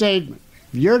this statement.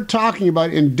 If you're talking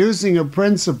about inducing a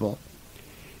principle,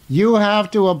 you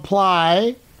have to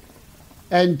apply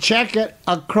and check it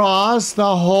across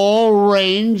the whole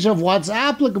range of what's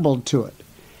applicable to it.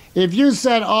 If you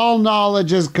said all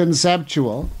knowledge is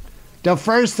conceptual, the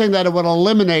first thing that it would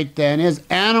eliminate then is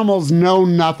animals know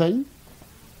nothing,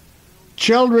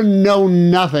 children know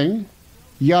nothing,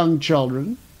 young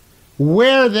children.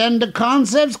 Where then do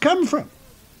concepts come from?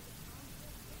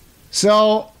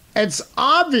 So it's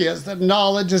obvious that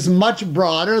knowledge is much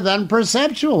broader than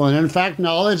perceptual. And in fact,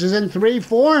 knowledge is in 3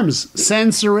 forms: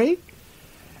 sensory,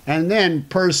 and then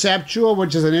perceptual,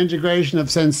 which is an integration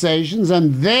of sensations,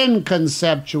 and then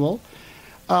conceptual,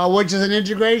 which is an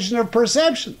integration of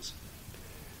perceptions.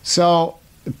 So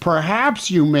perhaps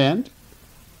you meant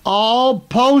all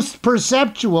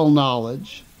post-perceptual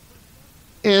knowledge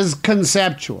is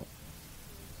conceptual.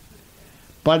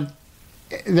 But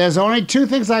there's only 2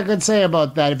 things I could say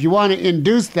about that. If you want to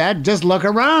induce that, just look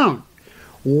around.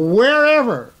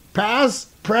 Wherever, past,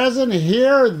 present,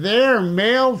 here, there,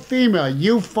 male, female,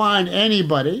 you find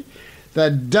anybody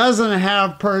that doesn't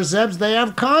have percepts, they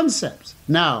have concepts.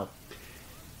 Now,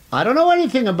 I don't know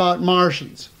anything about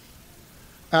Martians.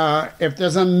 if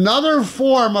there's another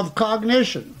form of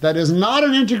cognition that is not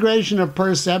an integration of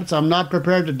percepts, I'm not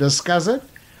prepared to discuss it,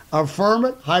 affirm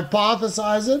it,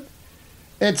 hypothesize it.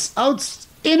 It's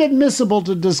inadmissible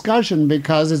to discussion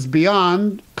because it's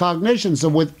beyond cognition. So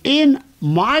within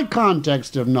my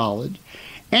context of knowledge,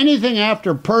 anything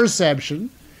after perception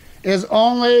is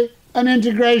only an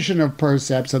integration of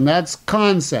percepts, and that's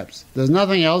concepts. There's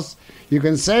nothing else you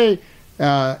can say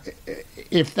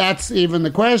if that's even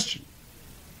the question.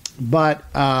 But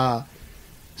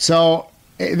so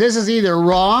this is either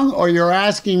wrong, or you're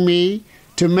asking me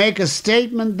to make a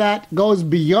statement that goes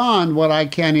beyond what I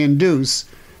can induce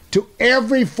to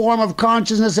every form of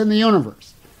consciousness in the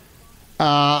universe.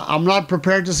 I'm not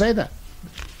prepared to say that.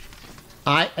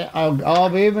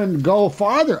 I'll even go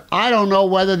farther. I don't know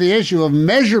whether the issue of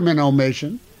measurement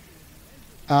omission,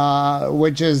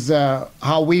 which is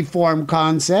how we form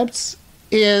concepts,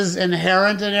 is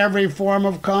inherent in every form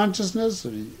of consciousness,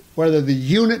 whether the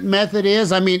unit method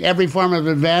is, I mean every form of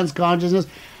advanced consciousness.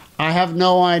 I have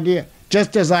no idea.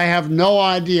 Just as I have no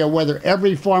idea whether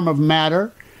every form of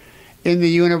matter in the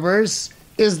universe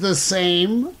is the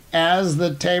same as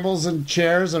the tables and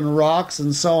chairs and rocks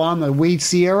and so on that we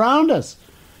see around us.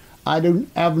 I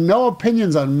have no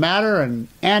opinions on matter and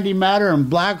antimatter and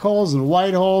black holes and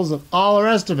white holes and all the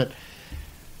rest of it.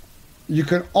 You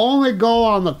can only go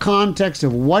on the context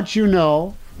of what you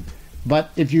know,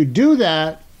 but if you do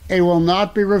that, it will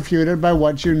not be refuted by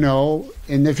what you know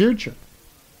in the future.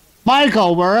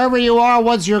 Michael, wherever you are,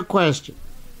 what's your question?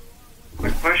 My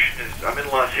question is, I'm in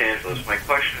Los Angeles. My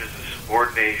question is the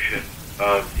subordination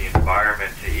of the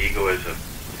environment to egoism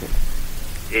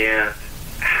and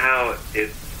how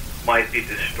it might be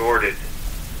distorted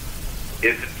if,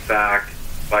 in fact,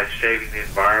 by saving the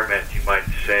environment, you might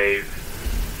save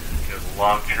the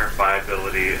long-term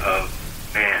viability of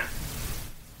man.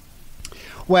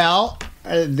 Well,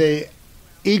 the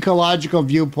ecological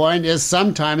viewpoint is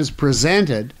sometimes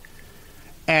presented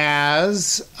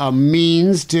as a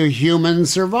means to human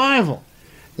survival,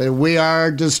 that we are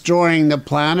destroying the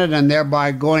planet and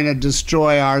thereby going to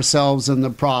destroy ourselves in the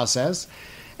process,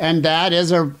 and that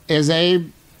is a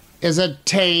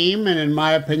tame and, in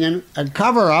my opinion, a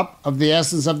cover-up of the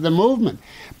essence of the movement.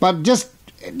 But just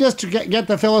to get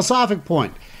the philosophic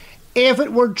point, if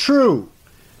it were true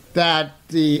that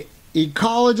the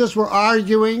ecologists were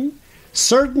arguing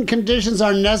certain conditions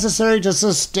are necessary to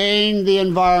sustain the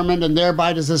environment and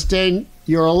thereby to sustain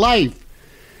your life,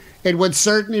 it would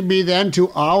certainly be then to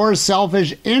our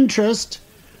selfish interest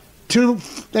to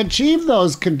achieve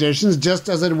those conditions, just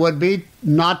as it would be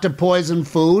not to poison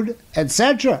food,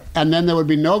 etc. And then there would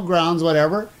be no grounds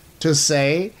whatever to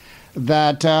say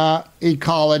that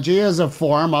ecology is a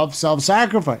form of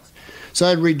self-sacrifice. So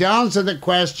it redounds to the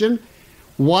question,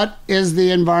 what is the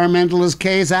environmentalist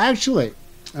case actually?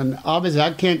 And obviously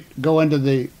I can't go into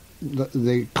the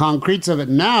concretes of it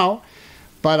now,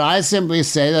 but I simply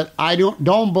say that I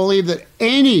don't believe that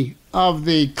any of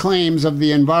the claims of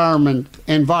the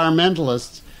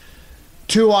environmentalists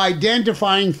to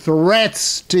identifying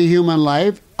threats to human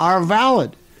life are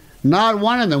valid. Not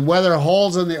one of them, whether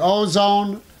holes in the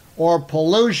ozone or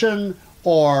pollution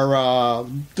or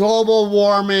global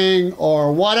warming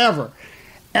or whatever.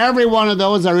 Every one of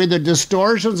those are either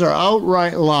distortions or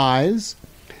outright lies.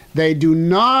 They do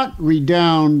not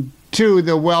redound to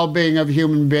the well-being of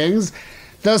human beings.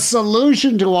 The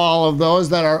solution to all of those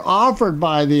that are offered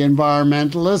by the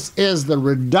environmentalists is the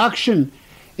reduction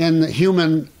in the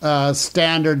human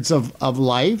standards of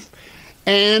life,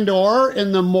 and or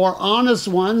in the more honest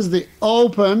ones, the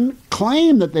open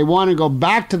claim that they want to go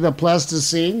back to the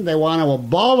Pleistocene, they want to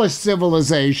abolish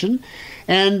civilization,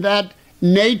 and that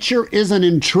nature is an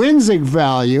intrinsic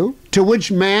value to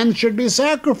which man should be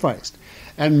sacrificed.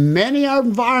 And many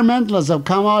environmentalists have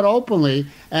come out openly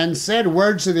and said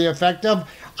words to the effect of,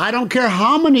 I don't care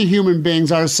how many human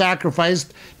beings are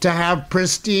sacrificed to have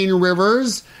pristine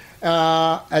rivers,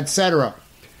 etc.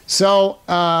 So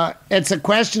it's a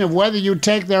question of whether you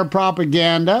take their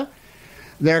propaganda,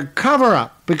 their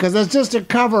cover-up, because it's just a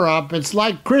cover-up. It's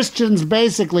like Christians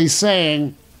basically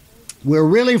saying, we're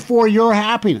really for your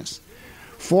happiness,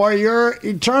 for your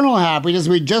eternal happiness.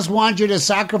 We just want you to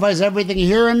sacrifice everything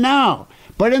here and now,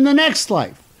 but in the next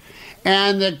life.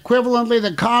 And equivalently,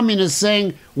 the communists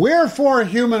saying, we're for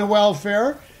human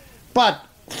welfare, but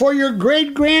for your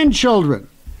great-grandchildren.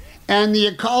 And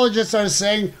the ecologists are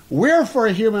saying, we're for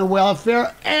human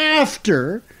welfare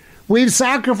after we've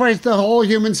sacrificed the whole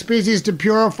human species to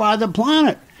purify the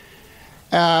planet.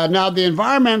 Now, the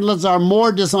environmentalists are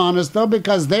more dishonest, though,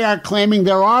 because they are claiming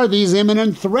there are these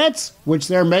imminent threats, which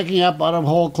they're making up out of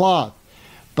whole cloth.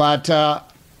 But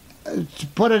to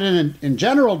put it in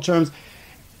general terms,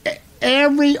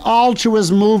 every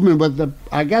altruist movement, with the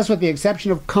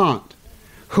exception of Kant,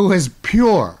 who is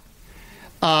pure,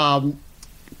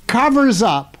 covers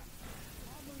up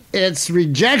its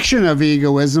rejection of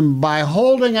egoism by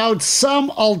holding out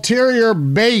some ulterior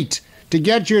bait to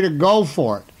get you to go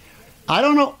for it. I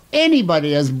don't know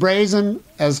anybody as brazen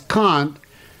as Kant,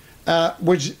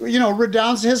 which,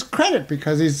 redounds to his credit,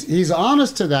 because he's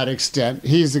honest to that extent.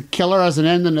 He's a killer as an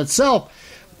end in itself,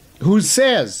 who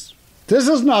says, this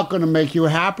is not going to make you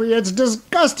happy. It's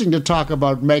disgusting to talk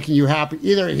about making you happy,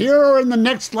 either here or in the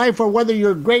next life, or whether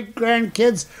you're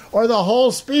great-grandkids or the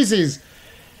whole species.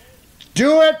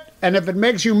 Do it, and if it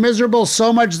makes you miserable,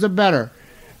 so much the better.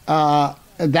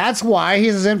 That's why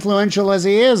he's as influential as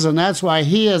he is, and that's why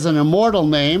he is an immortal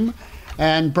name.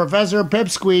 And Professor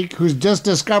Pipsqueak, who's just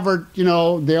discovered,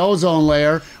 the ozone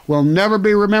layer, will never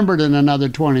be remembered in another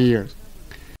 20 years.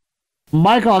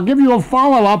 Michael, I'll give you a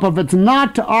follow-up if it's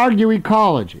not to argue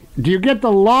ecology. Do you get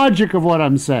the logic of what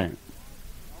I'm saying?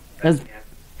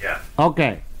 Yeah.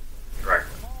 Okay. Correct.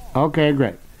 Okay,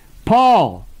 great.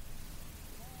 Paul.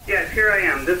 Yes, here I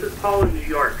am. This is Paul in New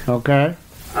York. Okay.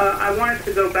 I wanted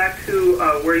to go back to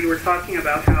where you were talking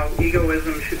about how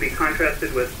egoism should be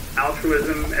contrasted with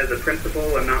altruism as a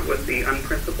principle and not with the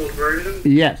unprincipled version.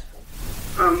 Yes.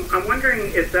 I'm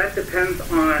wondering if that depends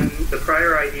on the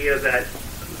prior idea that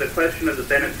the question of the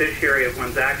beneficiary of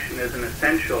one's action is an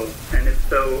essential, and if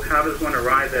so, how does one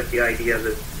arrive at the idea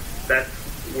that that's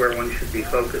where one should be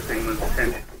focusing one's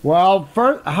attention? Well,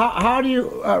 first, how do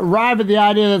you arrive at the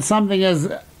idea that something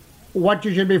is what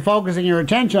you should be focusing your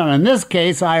attention on? In this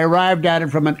case, I arrived at it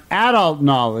from an adult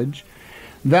knowledge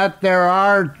that there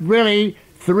are really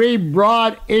three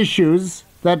broad issues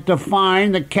that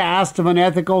define the cast of an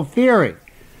ethical theory.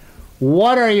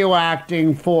 What are you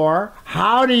acting for?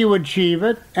 How do you achieve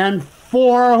it? And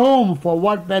for whom? For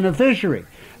what beneficiary?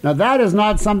 Now, that is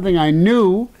not something I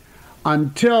knew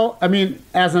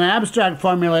as an abstract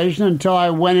formulation, until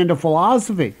I went into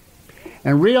philosophy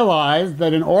and realized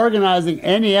that in organizing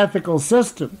any ethical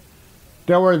system,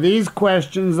 there were these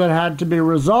questions that had to be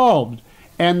resolved,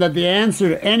 and that the answer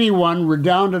to any one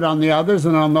redounded on the others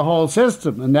and on the whole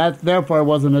system, and that therefore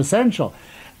wasn't essential.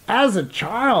 As a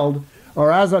child,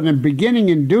 or as a beginning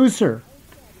inducer,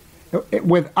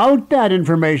 without that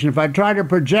information, if I tried to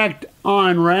project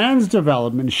Ayn Rand's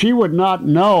development, she would not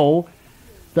know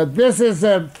that this is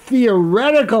a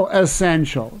theoretical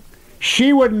essential.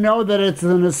 She would know that it's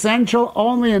an essential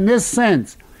only in this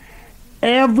sense.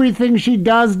 Everything she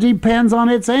does depends on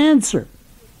its answer.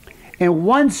 And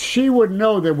once she would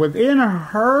know that within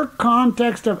her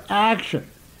context of action,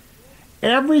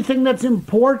 everything that's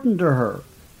important to her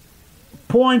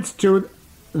points to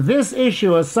this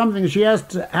issue as something she has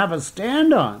to have a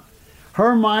stand on,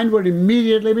 her mind would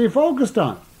immediately be focused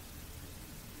on.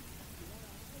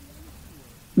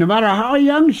 No matter how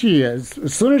young she is,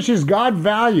 as soon as she's got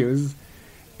values,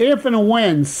 if and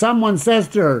when someone says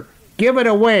to her, give it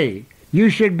away, you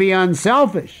should be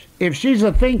unselfish. If she's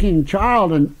a thinking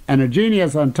child and a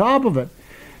genius on top of it,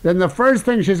 then the first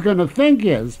thing she's going to think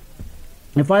is,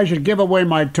 if I should give away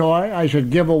my toy, I should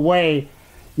give away,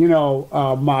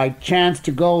 my chance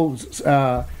to go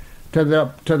to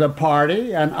the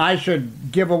party, and I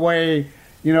should give away,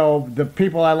 the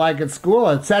people I like at school,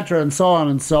 etc., and so on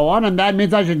and so on. And that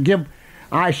means I should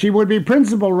she would be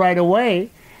principled right away,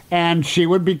 and she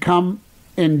would become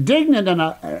indignant and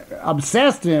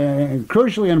obsessed and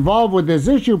crucially involved with this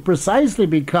issue, precisely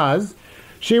because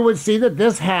she would see that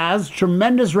this has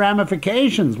tremendous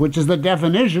ramifications, which is the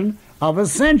definition of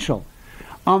essential.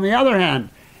 On the other hand,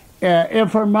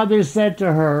 if her mother said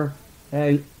to her,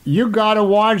 you got to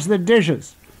wash the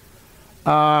dishes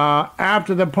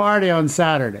after the party on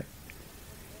Saturday,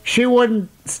 she wouldn't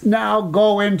now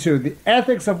go into the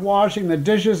ethics of washing the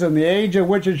dishes and the age at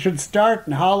which it should start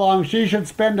and how long she should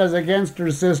spend as against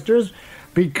her sisters,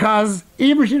 because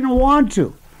even if she didn't want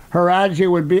to, her attitude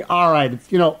would be, all right,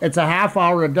 it's a half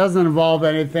hour, it doesn't involve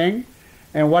anything,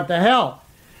 and what the hell.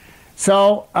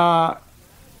 So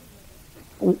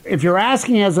if you're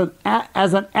asking as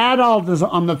an adult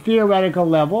on the theoretical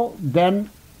level, then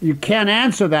you can't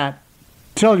answer that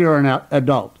till you're an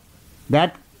adult.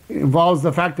 That involves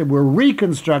the fact that we're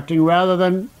reconstructing rather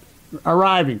than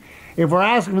arriving. If we're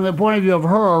asking from the point of view of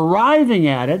her arriving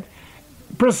at it,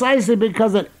 precisely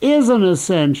because it is an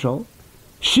essential,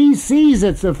 she sees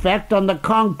its effect on the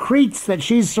concretes that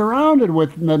she's surrounded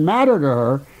with that matter to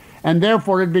her, and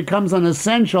therefore it becomes an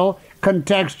essential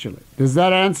contextually. Does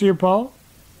that answer you, Paul?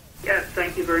 Yes,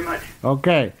 thank you very much.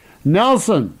 Okay.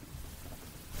 Nelson.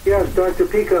 Yes, Dr.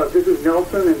 Peikoff, this is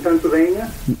Nelson in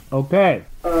Pennsylvania. Okay.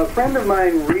 A friend of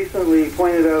mine recently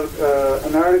pointed out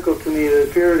an article to me that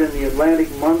appeared in the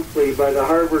Atlantic Monthly by the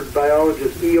Harvard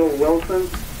biologist E.O. Wilson.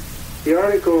 The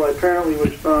article apparently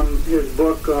was from his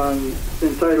book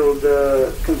entitled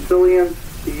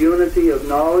Consilience, the Unity of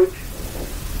Knowledge.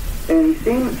 And he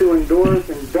seems to endorse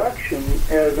induction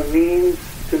as a means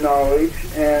to knowledge,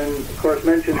 and of course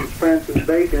mentions Francis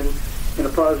Bacon in a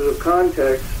positive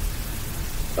context.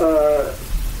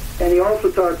 And he also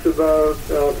talks about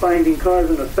finding cause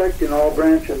and effect in all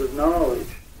branches of knowledge.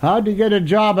 How'd you get a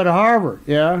job at Harvard?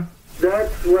 Yeah?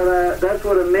 That's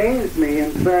what amazed me.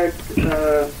 In fact,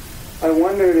 I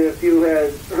wondered if you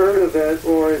had heard of it,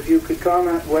 or if you could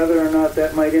comment whether or not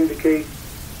that might indicate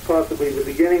possibly the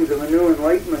beginnings of a new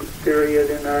Enlightenment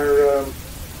period in our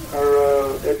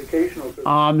educational system.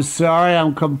 I'm sorry,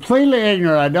 I'm completely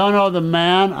ignorant. I don't know the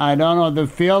man. I don't know the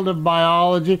field of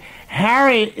biology.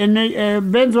 Harry in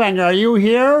Binswanger, are you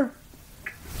here?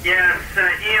 Yes,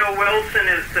 E.O. Wilson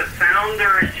is the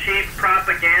founder and chief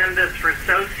propagandist for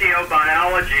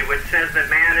sociobiology, which says that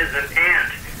man is an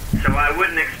ant. So I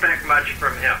wouldn't expect much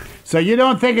from him. So you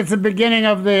don't think it's the beginning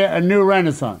of a new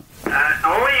renaissance?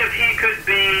 Only if he could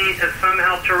be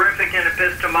somehow terrific in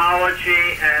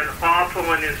epistemology and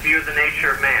awful in his view of the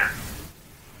nature of man.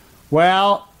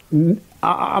 Well,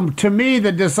 to me,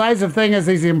 the decisive thing is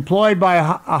he's employed by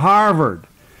Harvard.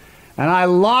 And I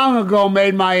long ago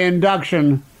made my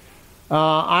induction.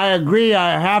 I agree,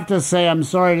 I have to say, I'm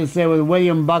sorry to say, with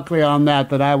William Buckley on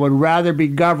that I would rather be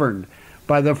governed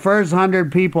by the first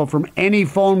 100 people from any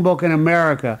phone book in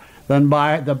America than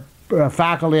by the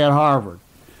faculty at Harvard.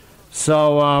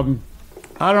 So, I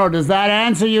don't know, does that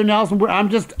answer you, Nelson? I'm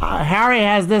just, Harry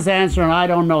has this answer and I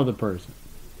don't know the person.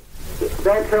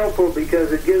 That's helpful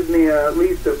because it gives me at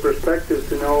least a perspective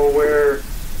to know where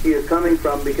he is coming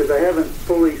from, because I haven't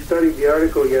fully studied the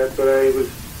article yet, but I was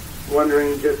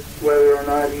wondering just whether or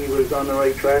not he was on the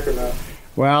right track or not.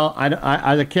 Well,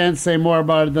 I can't say more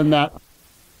about it than that.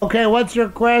 Okay, what's your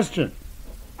question?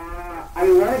 I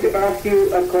wanted to ask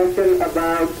you a question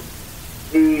about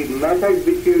the method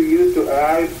which you use to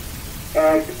arrive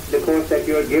at the course that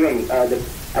you are giving.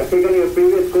 I've taken your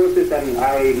previous courses and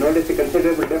I noticed a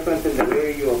considerable difference in the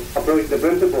way you approach the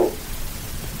principle,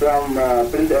 from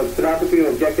philosophy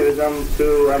of objectivism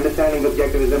to understanding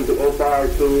objectivism to OPAR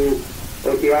to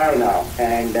OTI now.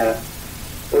 And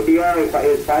OTI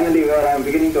is finally where I'm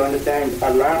beginning to understand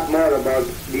a lot more about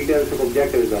details of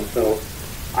objectivism. So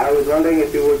I was wondering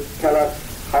if you would tell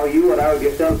us how you arrived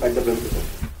yourself at the principle.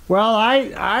 Well,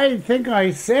 I think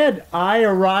I said I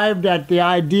arrived at the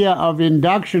idea of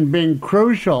induction being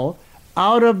crucial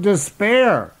out of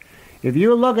despair. If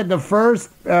you look at the first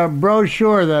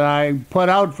brochure that I put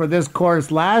out for this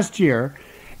course last year,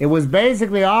 it was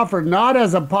basically offered not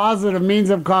as a positive means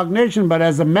of cognition, but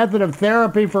as a method of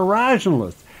therapy for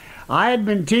rationalists. I had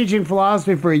been teaching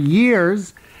philosophy for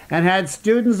years and had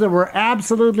students that were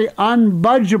absolutely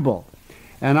unbudgeable.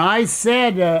 And I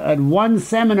said at one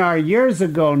seminar years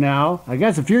ago now, I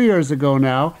guess a few years ago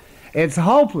now, it's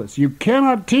hopeless. You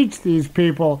cannot teach these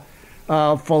people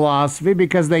philosophy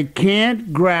because they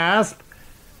can't grasp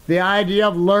the idea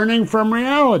of learning from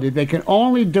reality. They can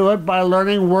only do it by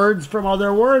learning words from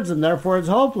other words, and therefore it's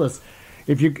hopeless.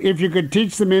 If you could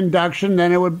teach them induction,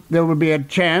 then there would be a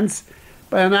chance.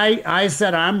 And I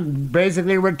said, I'm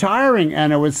basically retiring.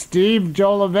 And it was Steve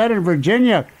Jolivet in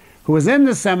Virginia, who was in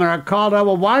the seminar, called out,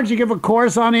 well, why don't you give a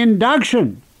course on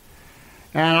induction?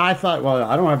 And I thought, well,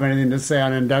 I don't have anything to say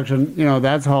on induction. You know,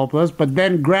 that's hopeless. But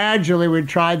then gradually we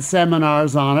tried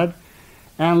seminars on it.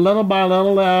 And little by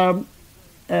little,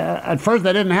 at first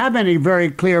I didn't have any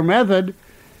very clear method.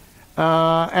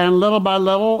 And little by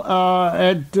little,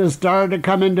 it started to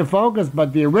come into focus.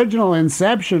 But the original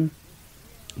inception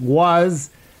was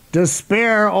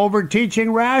despair over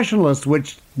teaching rationalists,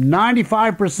 which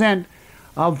 95%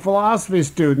 of philosophy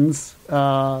students,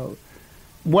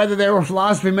 whether they were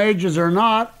philosophy majors or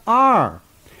not, are.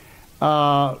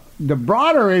 The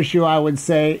broader issue, I would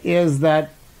say, is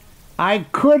that I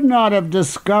could not have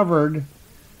discovered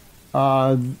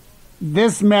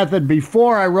this method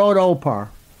before I wrote OPAR.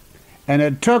 And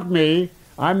it took me,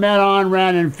 I met Ayn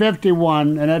Rand in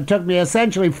 51, and it took me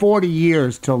essentially 40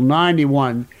 years till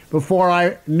 91 before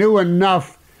I knew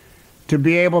enough to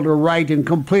be able to write and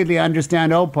completely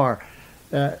understand OPAR.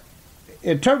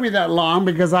 It took me that long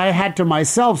because I had to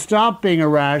myself stop being a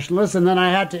rationalist, and then I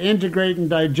had to integrate and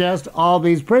digest all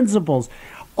these principles.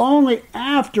 Only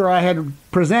after I had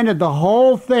presented the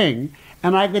whole thing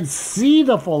and I could see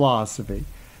the philosophy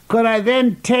could I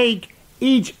then take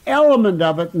each element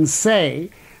of it and say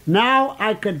Now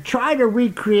I could try to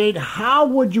recreate how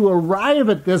would you arrive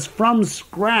at this from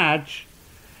scratch.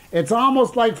 It's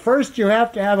almost like first you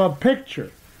have to have a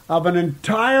picture of an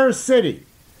entire city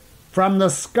from the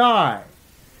sky.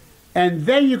 And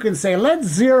then you can say, let's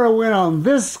zero in on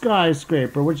this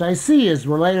skyscraper, which I see is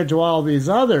related to all these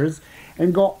others,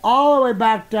 and go all the way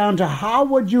back down to how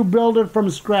would you build it from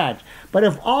scratch. But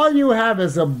if all you have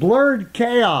is a blurred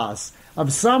chaos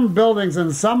of some buildings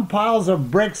and some piles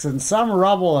of bricks and some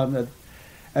rubble and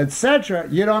etc.,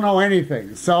 you don't know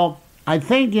anything. So I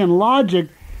think in logic,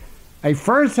 I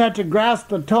first had to grasp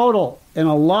the total in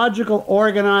a logical,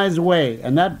 organized way,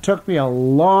 and that took me a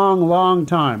long, long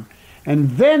time.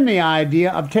 And then the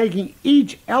idea of taking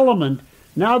each element,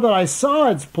 now that I saw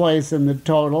its place in the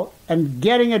total, and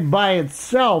getting it by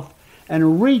itself and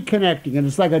reconnecting it.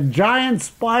 It's like a giant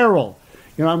spiral.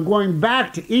 You know, I'm going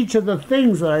back to each of the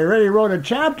things that I already wrote a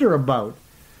chapter about,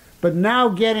 but now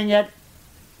getting it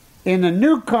in a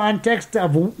new context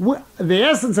of the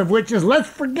essence of which is let's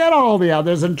forget all the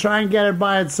others and try and get it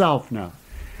by itself now,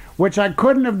 which I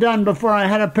couldn't have done before I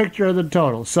had a picture of the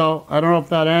total. So I don't know if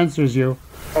that answers you.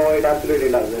 Oh, it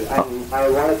absolutely does. And I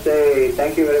want to say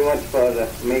thank you very much for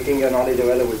making your knowledge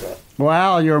available to us.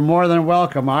 Well, you're more than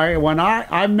welcome. When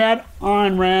I met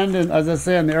Ayn Rand, and as I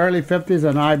say, in the early 50s,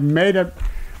 and I made it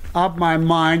up my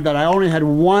mind that I only had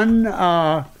one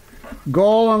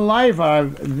goal in life.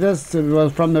 This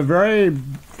was from the very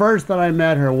first that I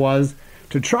met her, was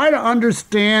to try to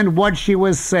understand what she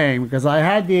was saying, because I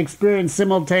had the experience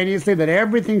simultaneously that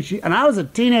everything she, and I was a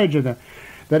teenager then,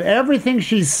 that everything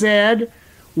she said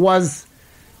was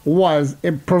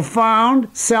profound,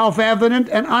 self-evident,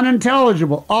 and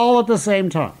unintelligible all at the same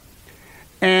time.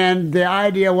 And the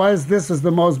idea was this is the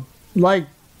most, like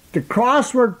the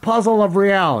crossword puzzle of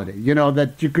reality, you know,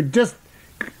 that you could just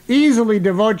easily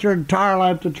devote your entire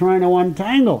life to trying to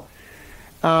untangle.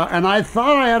 And I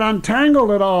thought I had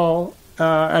untangled it all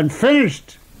and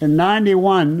finished in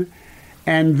 91,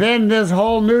 and then this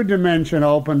whole new dimension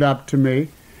opened up to me.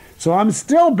 So I'm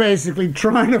still basically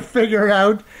trying to figure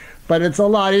out, but it's a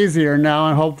lot easier now,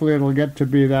 and hopefully it'll get to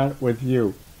be that with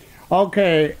you.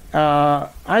 Okay,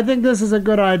 I think this is a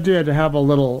good idea to have a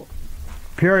little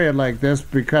period like this,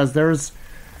 because there's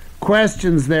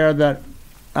questions there that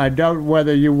I doubt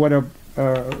whether you would have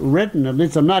written. At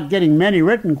least I'm not getting many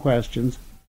written questions.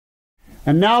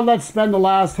 And now let's spend the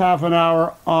last half an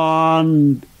hour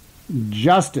on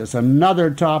justice, another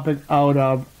topic out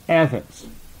of ethics.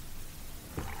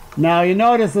 Now, you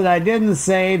notice that I didn't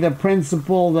say the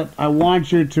principle that I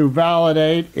want you to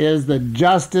validate is that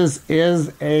justice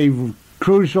is a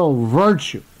crucial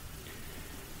virtue.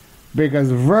 Because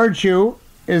virtue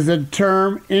is a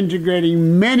term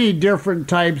integrating many different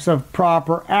types of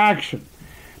proper action.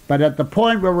 But at the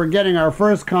point where we're getting our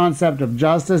first concept of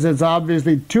justice, it's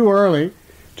obviously too early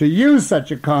to use such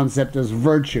a concept as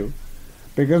virtue,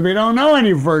 because we don't know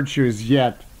any virtues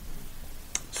yet.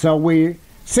 So we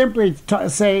simply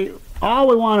say all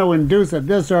we want to induce at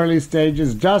this early stage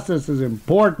is justice is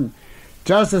important.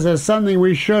 Justice is something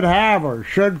we should have or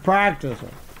should practice.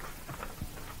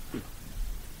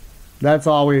 That's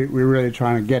all we're really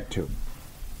trying to get to.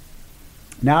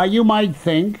 Now you might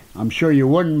think, I'm sure you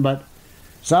wouldn't, but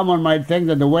someone might think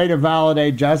that the way to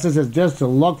validate justice is just to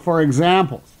look for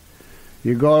examples.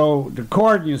 You go to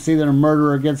court and you see that a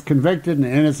murderer gets convicted and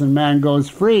an innocent man goes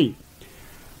free.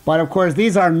 But of course,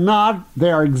 these are not,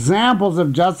 they are examples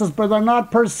of justice, but they're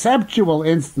not perceptual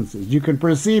instances. You can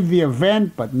perceive the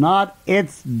event, but not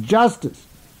its justice.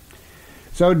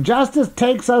 So justice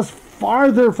takes us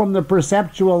farther from the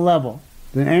perceptual level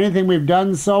than anything we've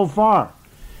done so far.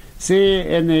 See,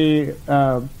 in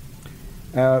the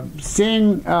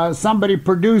seeing somebody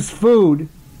produce food,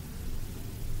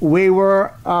 we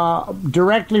were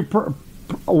directly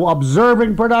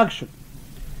observing production.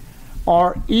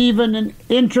 Or even in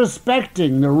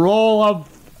introspecting, the role of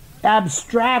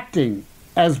abstracting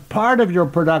as part of your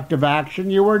productive action,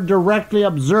 you were directly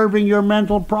observing your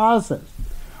mental process.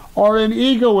 Or in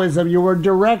egoism, you were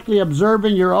directly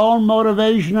observing your own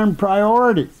motivation and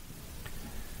priorities.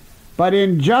 But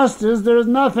in justice, there's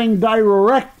nothing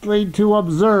directly to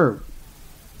observe.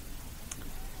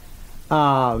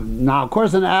 Now, of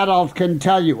course, an adult can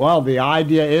tell you, well, the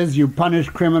idea is you punish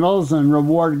criminals and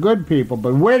reward good people.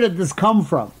 But where did this come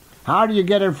from? How do you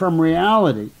get it from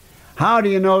reality? How do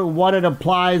you know what it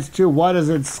applies to? What is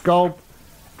its scope?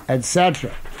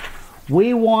 Etc.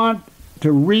 We want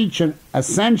to reach an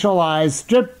essentialized,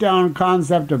 stripped-down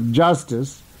concept of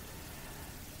justice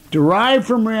derived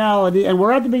from reality, and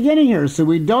we're at the beginning here, so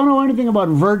we don't know anything about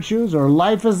virtues or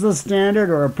life as the standard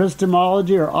or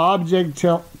epistemology or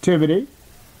objectivity.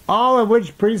 all of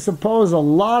which presuppose a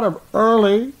lot of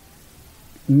early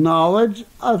knowledge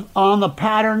on the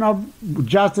pattern of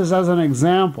justice as an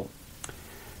example.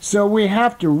 So we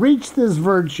have to reach this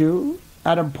virtue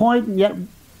at a point yet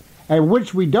at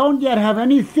which we don't yet have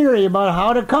any theory about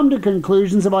how to come to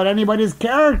conclusions about anybody's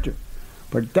character.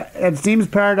 But it seems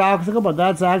paradoxical, but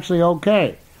that's actually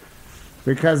okay.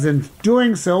 Because in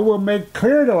doing so, we'll make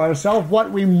clear to ourselves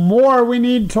what more we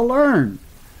need to learn.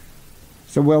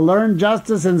 So we'll learn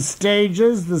justice in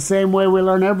stages the same way we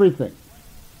learn everything.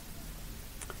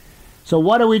 So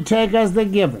what do we take as the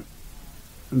given?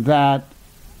 That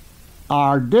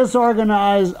our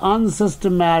disorganized,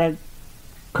 unsystematic,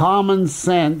 common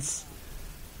sense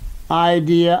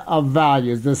idea of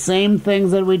values, the same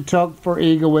things that we took for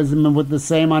egoism and with the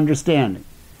same understanding.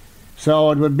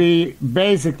 So it would be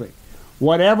basically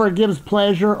whatever gives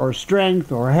pleasure or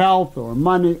strength or health or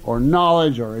money or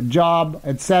knowledge or a job,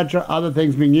 etc., other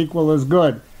things being equal is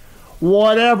good.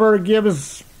 Whatever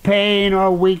gives pain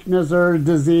or weakness or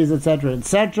disease, etc.,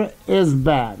 is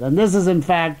bad. And this is in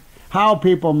fact how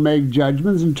people make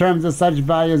judgments in terms of such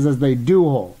values as they do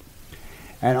hold.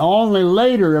 And only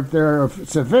later, if they're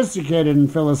sophisticated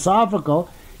and philosophical,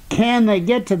 can they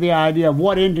get to the idea of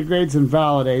what integrates and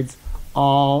validates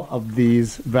all of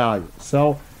these values.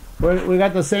 So we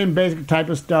got the same basic type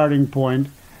of starting point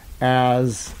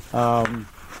as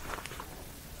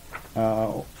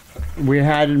we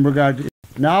had in regard to...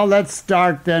 Now let's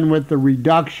start then with the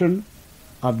reduction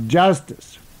of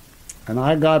justice. And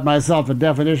I got myself a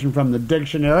definition from the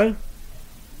dictionary.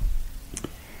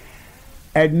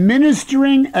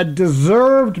 Administering a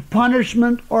deserved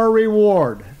punishment or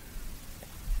reward.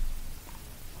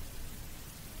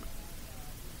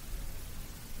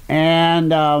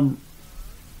 And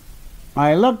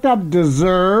I looked up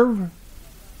deserve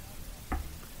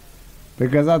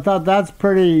because I thought that's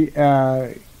pretty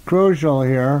crucial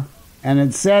here. And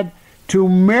it said, to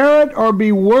merit or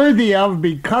be worthy of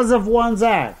because of one's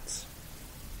acts.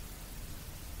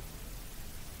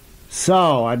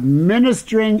 So,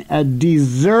 administering a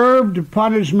deserved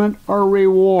punishment or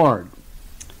reward.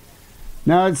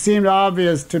 Now, it seemed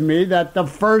obvious to me that the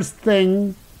first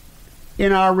thing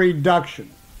in our reduction,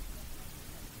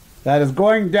 that is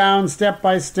going down step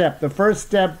by step, the first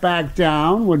step back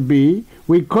down would be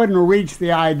we couldn't reach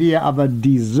the idea of a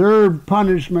deserved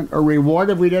punishment or reward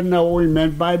if we didn't know what we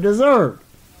meant by deserved,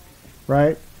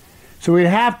 right? So we'd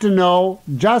have to know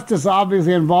justice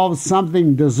obviously involves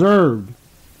something deserved.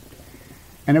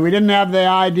 And if we didn't have the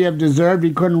idea of deserved,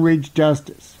 we couldn't reach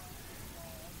justice.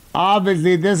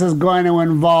 Obviously, this is going to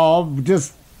involve,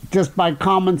 just by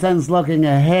common sense looking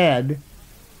ahead,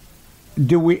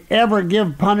 do we ever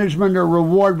give punishment or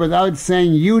reward without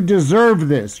saying, you deserve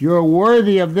this, you're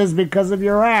worthy of this because of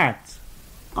your acts?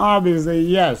 Obviously,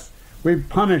 yes. We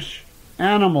punish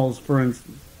animals, for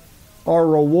instance, or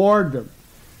reward them.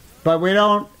 But we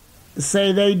don't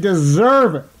say they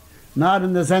deserve it. Not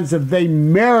in the sense of they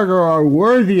merit or are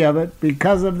worthy of it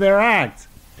because of their acts.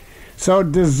 So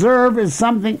deserve is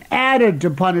something added to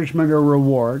punishment or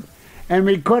reward, and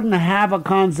we couldn't have a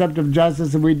concept of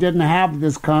justice if we didn't have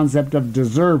this concept of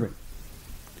deserving.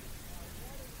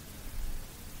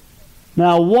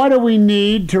 Now, what do we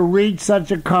need to reach such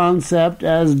a concept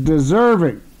as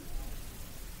deserving?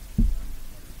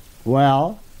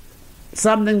 Well,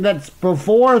 something that's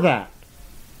before that.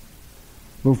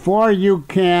 Before you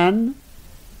can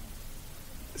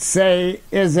say,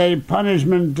 is a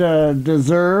punishment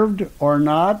deserved or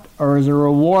not, or is a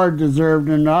reward deserved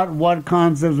or not, what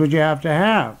concepts would you have to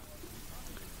have?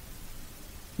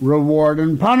 Reward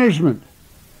and punishment.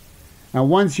 Now,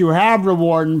 once you have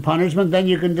reward and punishment, then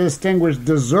you can distinguish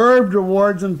deserved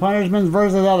rewards and punishments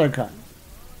versus other kinds.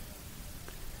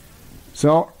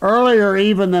 So, earlier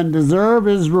even than deserve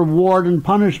is reward and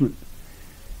punishment.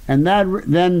 And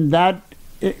that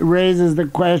it raises the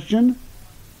question,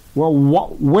 well,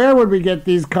 where would we get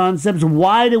these concepts?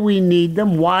 Why do we need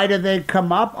them? Why do they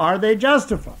come up? Are they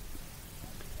justified?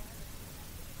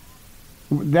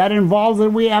 That involves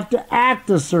that we have to act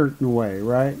a certain way,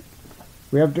 right?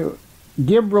 We have to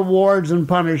give rewards and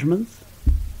punishments.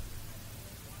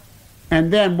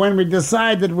 And then when we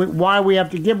decide that why we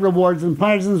have to give rewards and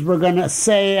punishments, we're going to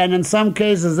say, and in some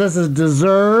cases this is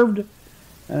deserved,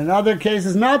 and in other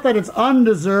cases, not that it's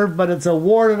undeserved, but it's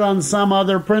awarded on some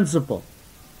other principle.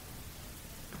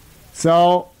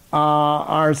 So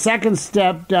our second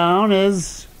step down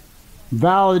is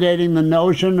validating the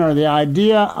notion or the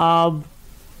idea of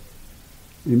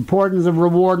the importance of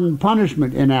reward and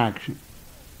punishment in action.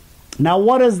 Now,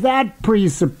 what does that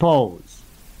presuppose?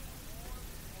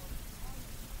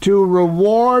 To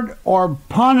reward or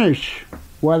punish,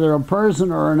 whether a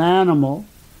person or an animal,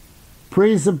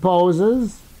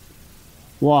 presupposes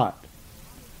what?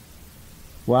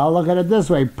 Well, look at it this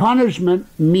way. Punishment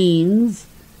means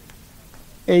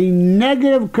a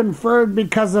negative conferred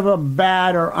because of a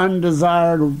bad or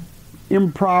undesired,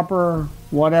 improper,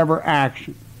 whatever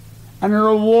action. And a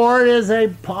reward is a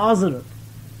positive,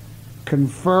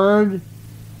 conferred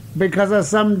because of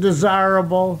some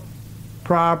desirable,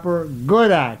 proper,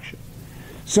 good action.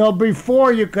 So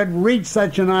before you could reach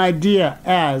such an idea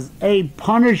as a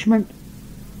punishment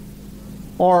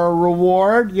or a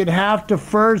reward, you'd have to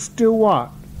first do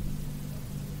what?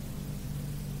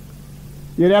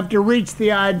 You'd have to reach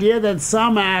the idea that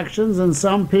some actions and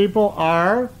some people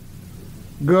are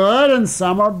good and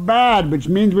some are bad, which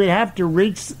means we'd have to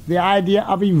reach the idea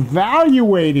of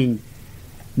evaluating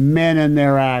men and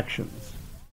their actions.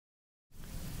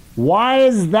 Why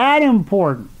is that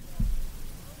important?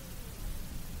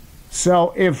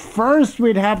 So if first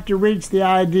we'd have to reach the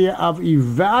idea of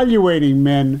evaluating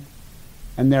men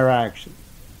and their actions,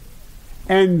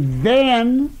 and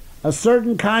then a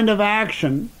certain kind of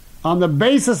action on the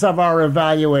basis of our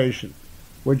evaluation,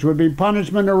 which would be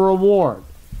punishment or reward,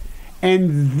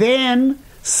 and then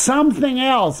something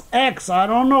else, X, I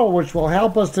don't know, which will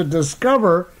help us to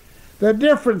discover the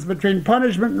difference between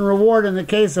punishment and reward in the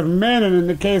case of men and in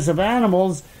the case of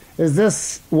animals. Is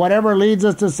this whatever leads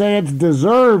us to say it's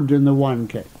deserved in the one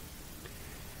case?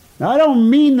 Now, I don't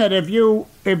mean that if you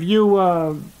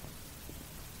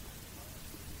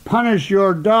punish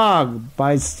your dog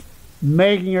by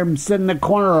making him sit in the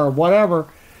corner or whatever,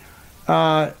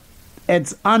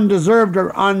 it's undeserved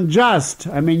or unjust.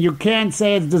 I mean, you can't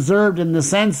say it's deserved in the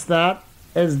sense that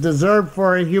it's deserved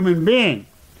for a human being.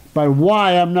 But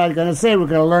why, I'm not going to say. We're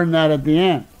going to learn that at the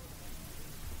end.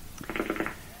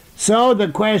 So the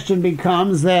question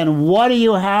becomes then, what do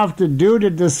you have to do to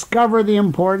discover the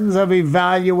importance of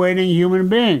evaluating human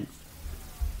beings?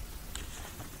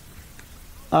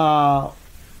 How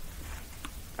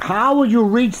would you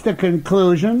reach the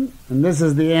conclusion, and this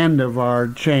is the end of our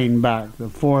chain back, the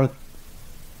fourth,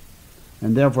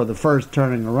 and therefore the first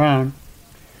turning around,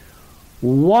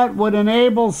 what would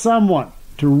enable someone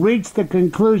to reach the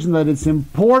conclusion that it's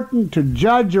important to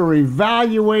judge or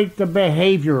evaluate the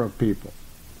behavior of people?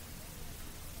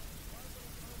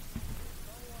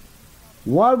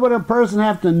 What would a person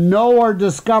have to know or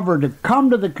discover to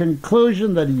come to the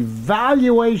conclusion that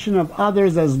evaluation of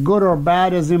others as good or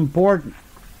bad is important?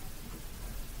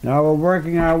 Now we're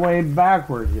working our way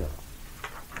backward here.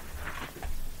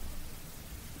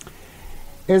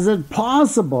 Is it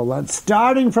possible that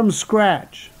starting from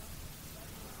scratch,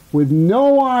 with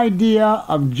no idea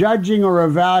of judging or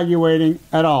evaluating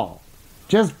at all,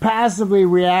 just passively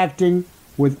reacting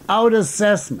without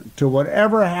assessment to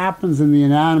whatever happens in the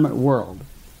inanimate world,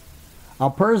 a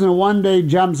person one day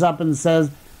jumps up and says,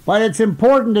 but it's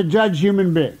important to judge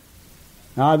human beings?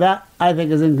 Now that, I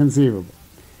think, is inconceivable.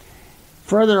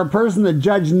 Further, a person that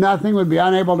judged nothing would be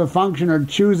unable to function or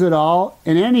choose at all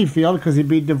in any field because he'd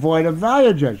be devoid of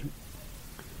value judgment.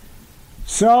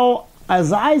 So,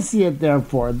 as I see it,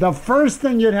 therefore, the first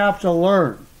thing you'd have to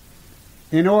learn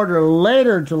in order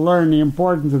later to learn the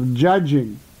importance of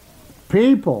judging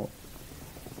people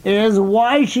is,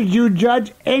 why should you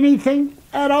judge anything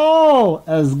at all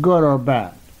as good or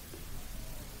bad?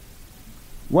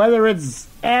 Whether it's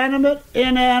animate,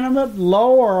 inanimate,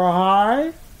 low or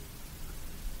high.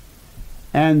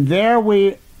 And there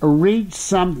we reach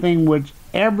something which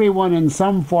everyone in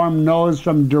some form knows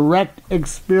from direct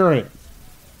experience.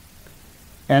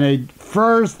 And a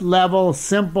first level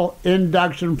simple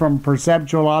induction from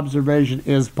perceptual observation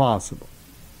is possible.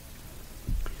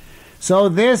 So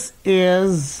this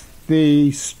is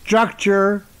the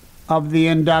structure of the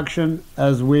induction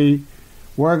as we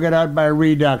work it out by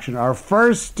reduction. Our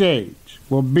first stage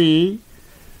will be,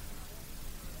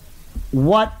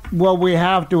 what will we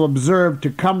have to observe to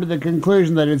come to the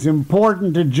conclusion that it's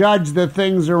important to judge the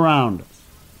things around us,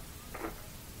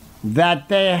 that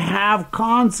they have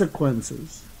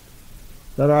consequences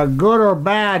that are good or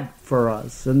bad for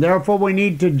us, and therefore we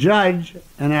need to judge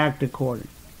and act accordingly.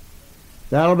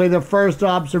 That'll be the first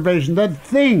observation, that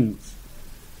things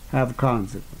have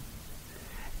consequences.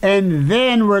 And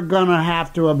then we're going to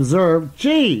have to observe,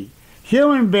 gee,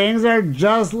 human beings are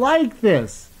just like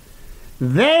this.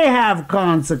 They have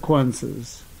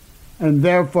consequences, and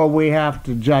therefore we have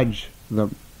to judge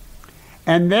them.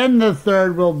 And then the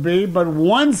third will be, but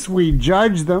once we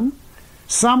judge them,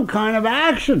 some kind of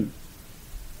action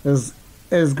is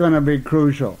going to be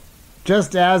crucial,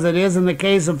 just as it is in the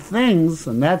case of things,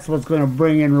 and that's what's going to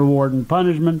bring in reward and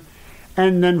punishment.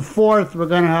 And then fourth, we're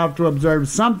going to have to observe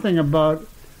something about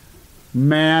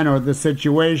man or the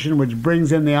situation, which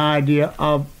brings in the idea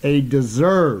of a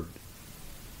deserved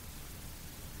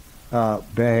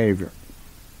behavior.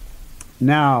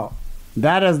 Now,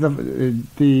 that is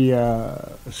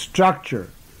the structure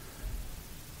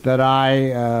that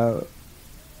I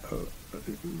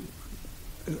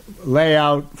lay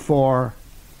out for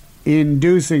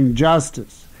inducing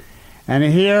justice. And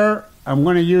here I'm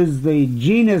going to use the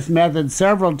genus method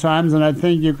several times, and I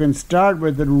think you can start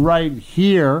with it right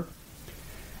here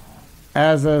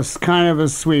as a kind of a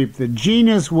sweep. The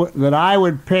genus that I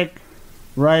would pick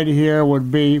right here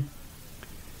would be,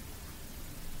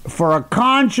 for a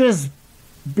conscious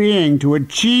being to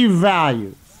achieve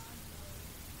values,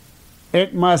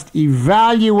 it must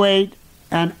evaluate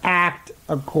and act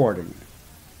accordingly.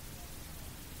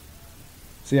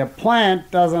 See, a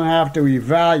plant doesn't have to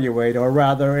evaluate, or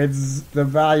rather, the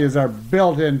values are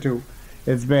built into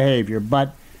its behavior.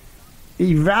 But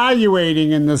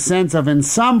evaluating in the sense of in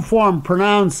some form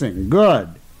pronouncing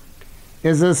good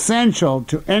is essential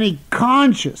to any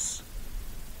conscious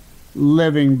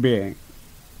living being.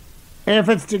 If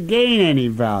it's to gain any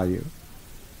value,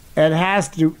 it has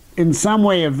to in some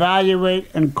way evaluate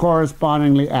and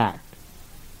correspondingly act.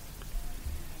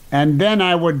 And then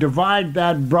I would divide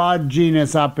that broad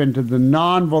genus up into the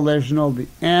non-volitional, the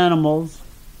animals,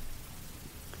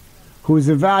 whose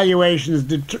evaluation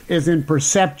is in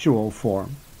perceptual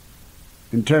form,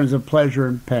 in terms of pleasure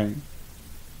and pain,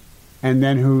 and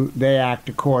then who they act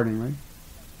accordingly.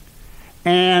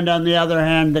 And on the other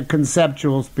hand, the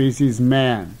conceptual species,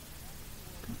 man.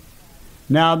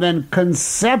 Now then,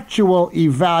 conceptual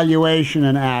evaluation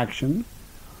and action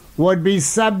would be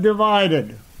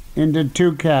subdivided into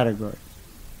two categories.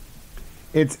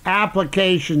 Its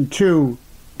application to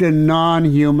the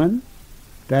non-human,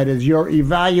 that is your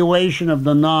evaluation of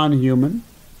the non-human,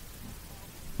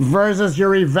 versus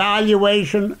your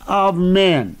evaluation of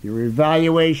men, your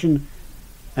evaluation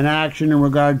and action in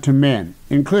regard to men,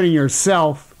 including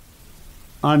yourself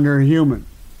under human.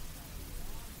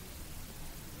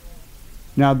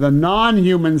 Now, the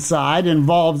non-human side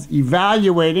involves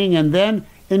evaluating and then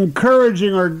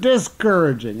encouraging or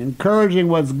discouraging. Encouraging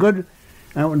what's good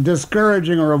and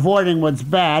discouraging or avoiding what's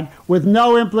bad, with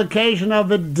no implication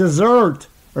of it deserved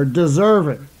or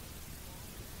deserving.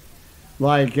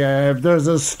 Like if there's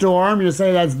a storm, you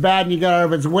say that's bad and you get out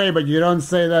of its way, but you don't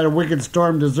say that a wicked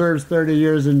storm deserves 30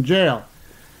 years in jail.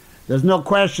 There's no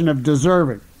question of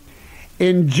deserving.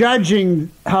 In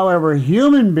judging, however,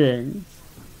 human beings,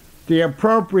 the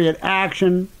appropriate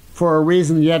action for a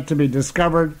reason yet to be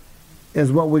discovered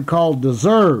is what we call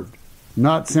deserved,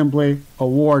 not simply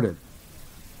awarded.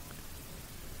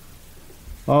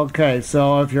 Okay,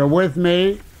 so if you're with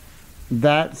me,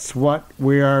 that's what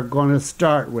we are going to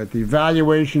start with.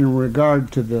 Evaluation in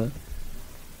regard to the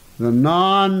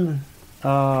non-human,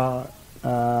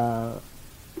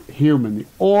 the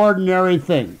ordinary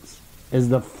things, is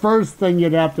the first thing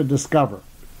you'd have to discover.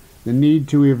 The need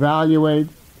to evaluate,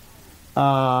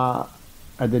 the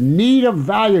need of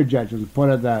value judgments, put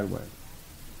it that way.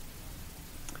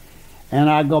 And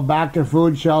I go back to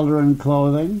food, shelter, and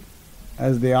clothing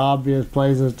as the obvious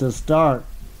places to start.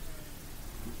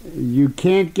 You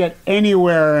can't get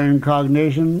anywhere in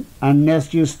cognition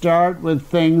unless you start with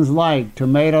things like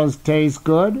tomatoes taste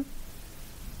good,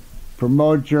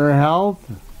 promote your health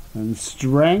and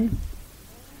strength.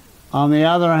 On the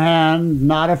other hand,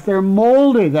 not if they're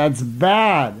moldy, that's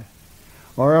bad,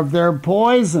 or if they're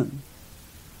poison.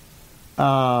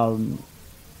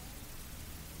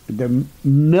 The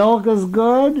milk is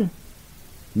good,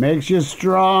 makes you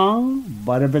strong,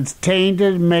 but if it's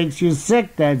tainted, makes you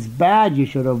sick, that's bad, you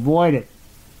should avoid it.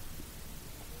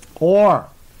 Or,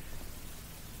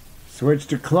 switch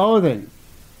to clothing.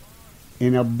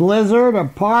 In a blizzard, a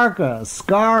parka, a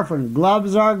scarf, and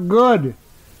gloves are good.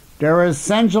 They're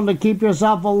essential to keep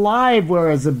yourself alive,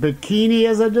 whereas a bikini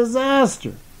is a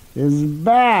disaster, is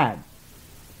bad.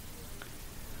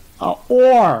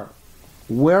 Or,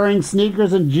 wearing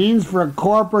sneakers and jeans for a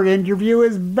corporate interview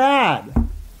is bad.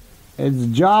 It's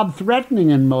job-threatening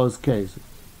in most cases.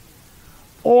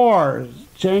 Or,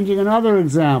 changing another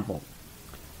example,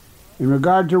 in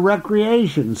regard to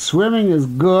recreation, swimming is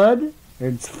good,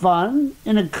 it's fun,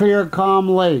 in a clear, calm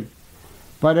lake.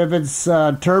 But if it's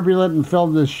turbulent and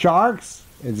filled with sharks,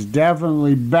 it's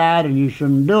definitely bad and you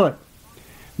shouldn't do it.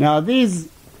 Now,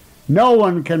 no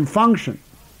one can function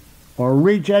or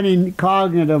reach any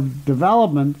cognitive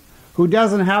development who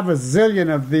doesn't have a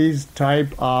zillion of these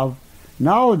type of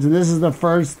knowledge. And this is the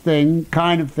first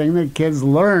kind of thing that kids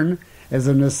learn as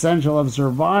an essential of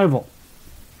survival.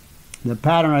 The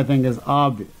pattern, I think, is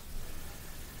obvious.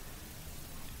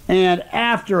 And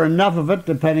after enough of it,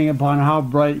 depending upon how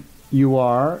bright you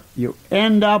are, you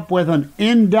end up with an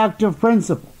inductive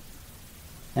principle.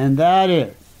 And that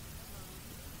is,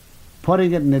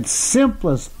 putting it in its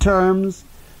simplest terms,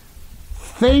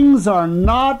 things are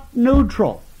not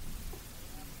neutral.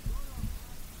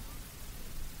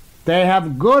 They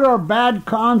have good or bad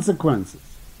consequences.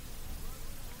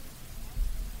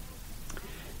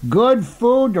 Good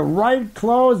food, the right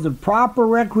clothes, the proper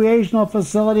recreational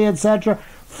facility, etc.,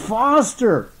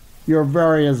 foster your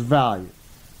various values.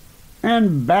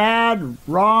 And bad,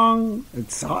 wrong,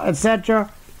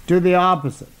 etc., do the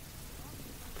opposite.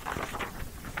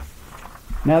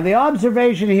 Now the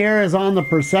observation here is on the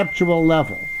perceptual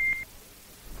level.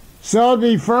 So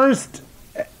the first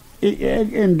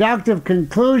inductive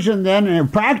conclusion then, and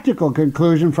a practical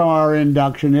conclusion from our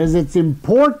induction, is it's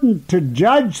important to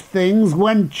judge things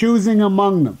when choosing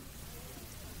among them.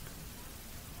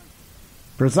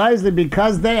 Precisely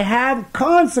because they have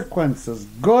consequences,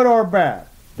 good or bad.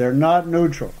 They're not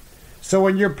neutral. So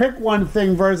when you pick one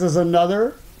thing versus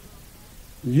another,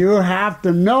 you have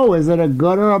to know, is it a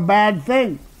good or a bad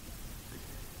thing?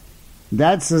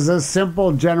 That's a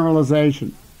simple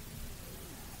generalization.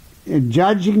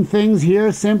 Judging things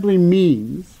here simply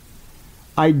means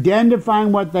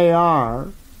identifying what they are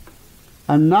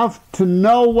enough to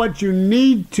know what you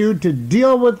need to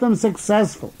deal with them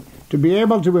successfully, to be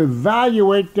able to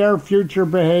evaluate their future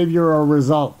behavior or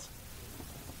results.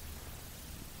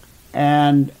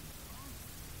 And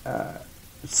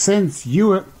since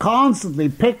you constantly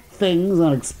pick things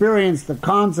and experience the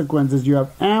consequences, you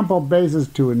have ample basis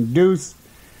to induce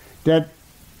that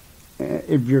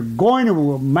if you're going to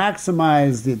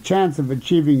maximize the chance of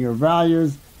achieving your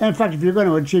values, in fact, if you're going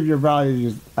to achieve your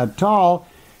values at all,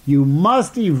 you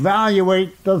must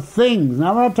evaluate the things.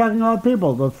 Now, we're not talking about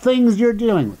people, the things you're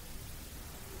dealing with.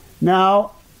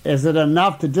 Now, is it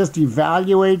enough to just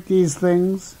evaluate these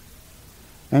things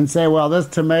and say, well, this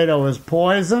tomato is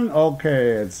poison?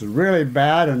 Okay, it's really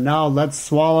bad, and now let's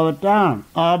swallow it down.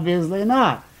 Obviously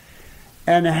not.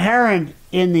 Inherent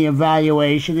in the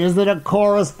evaluation is that a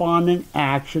corresponding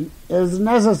action is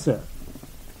necessary.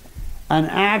 An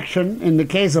action, in the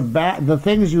case of the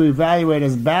things you evaluate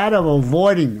as bad, of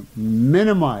avoiding them,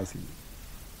 minimizing them,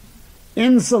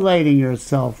 insulating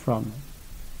yourself from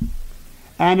them.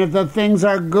 And if the things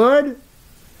are good,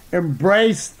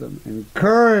 embrace them,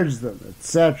 encourage them,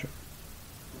 etc.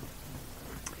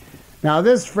 Now,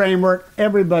 this framework,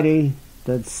 everybody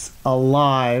that's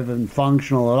alive and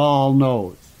functional at all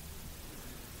knows.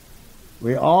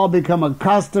 We all become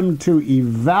accustomed to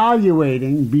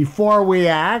evaluating before we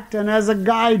act and as a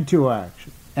guide to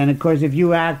action. And of course, if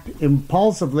you act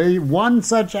impulsively, one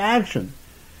such action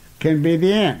can be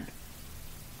the end.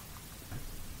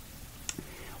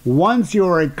 Once you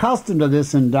are accustomed to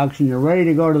this induction, you're ready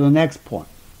to go to the next point,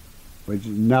 which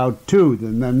is now 2,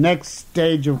 the next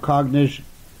stage of cognition.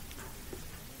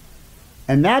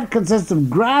 And that consists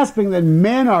of grasping that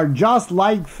men are just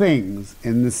like things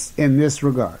in this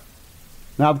regard.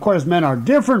 Now, of course, men are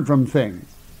different from things,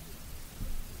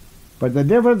 but the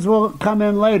difference will come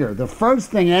in later. The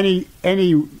first thing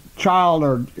any child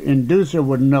or inducer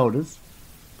would notice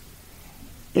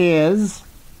is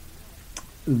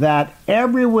that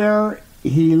everywhere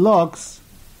he looks,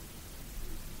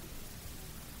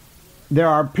 there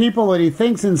are people that he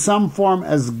thinks in some form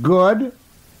as good,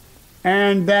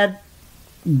 and that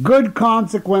good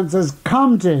consequences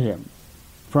come to him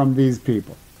from these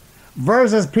people,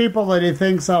 versus people that he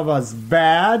thinks of as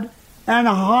bad and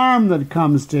harm that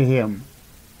comes to him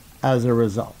as a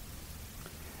result.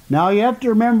 Now you have to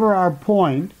remember our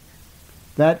point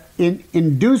that in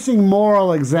inducing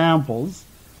moral examples,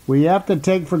 we have to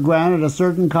take for granted a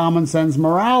certain common sense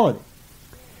morality.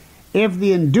 If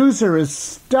the inducer is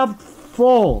stuffed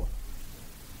full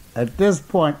at this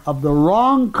point of the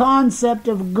wrong concept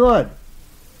of good,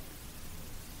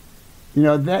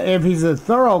 if he's a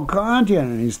thorough Kantian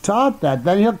and he's taught that,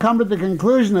 then he'll come to the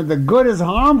conclusion that the good is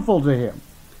harmful to him,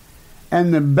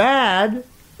 and the bad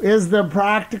is the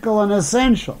practical and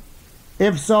essential.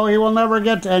 If so, he will never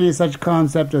get to any such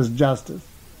concept as justice,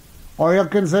 or he'll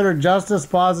consider justice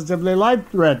positively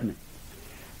life-threatening.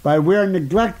 But we're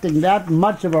neglecting that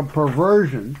much of a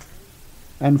perversion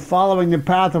and following the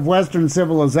path of Western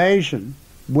civilization,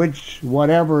 which,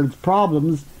 whatever its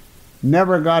problems,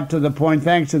 never got to the point,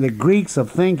 thanks to the Greeks,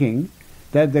 of thinking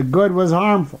that the good was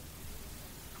harmful.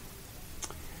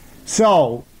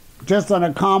 So, just on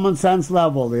a common sense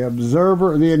level, the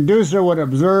inducer would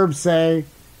observe, say,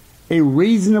 a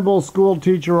reasonable school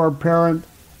teacher or parent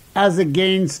as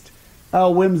against a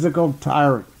whimsical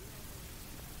tyrant.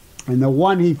 And the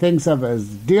one he thinks of as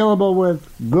dealable with,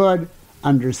 good,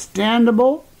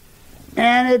 understandable,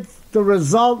 and it's the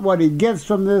result, what he gets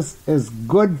from this is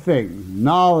good things,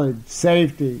 knowledge,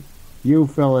 safety, you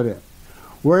fill it in.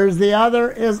 Whereas the other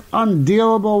is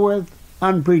undealable with,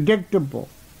 unpredictable,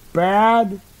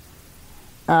 bad,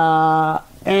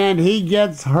 and he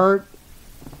gets hurt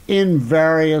in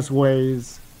various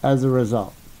ways as a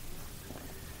result.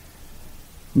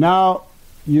 Now,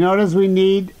 you notice we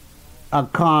need a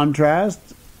contrast,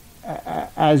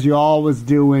 as you always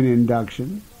do in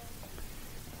induction.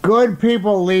 Good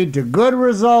people lead to good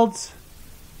results.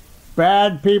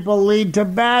 Bad people lead to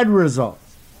bad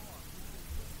results.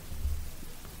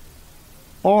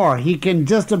 Or he can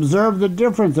just observe the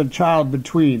difference, a child,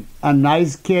 between a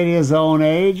nice kid his own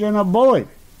age and a bully.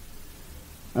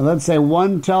 And let's say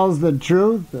one tells the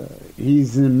truth,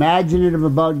 he's imaginative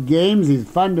about games, he's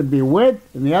fun to be with,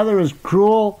 and the other is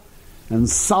cruel and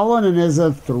sullen and is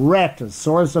a threat, a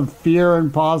source of fear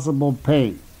and possible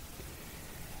pain.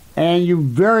 And you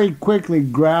very quickly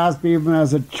grasp, even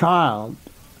as a child,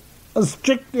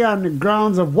 strictly on the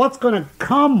grounds of what's going to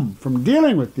come from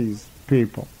dealing with these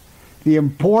people. The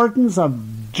importance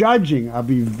of judging,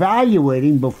 of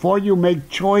evaluating before you make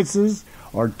choices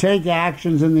or take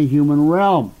actions in the human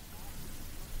realm.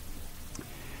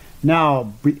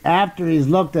 Now, after he's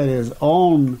looked at his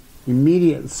own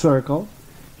immediate circle,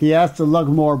 he has to look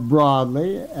more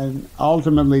broadly and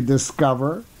ultimately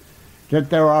discover that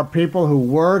there are people who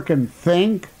work and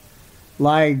think,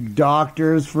 like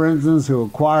doctors, for instance, who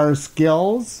acquire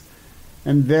skills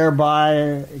and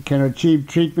thereby can achieve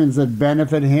treatments that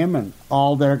benefit him and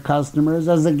all their customers,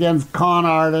 as against con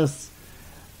artists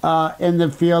in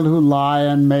the field who lie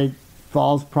and make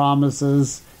false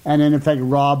promises and in effect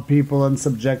rob people and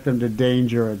subject them to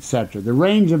danger, etc. The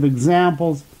range of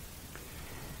examples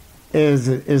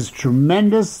is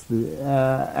tremendous,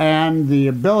 and the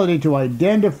ability to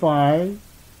identify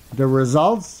the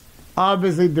results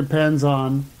obviously depends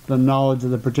on the knowledge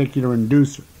of the particular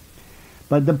inducer.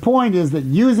 But the point is that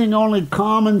using only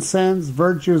common sense,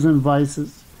 virtues and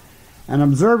vices, and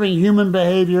observing human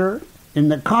behavior in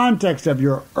the context of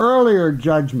your earlier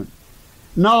judgment,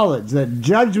 knowledge that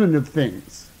judgment of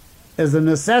things is a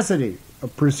necessity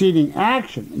of preceding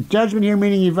action, judgment here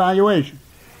meaning evaluation,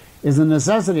 is a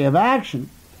necessity of action,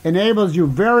 enables you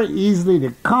very easily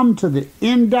to come to the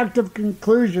inductive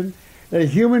conclusion that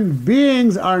human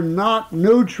beings are not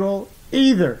neutral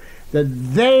either, that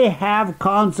they have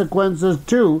consequences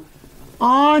too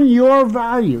on your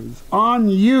values, on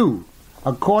you,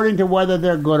 according to whether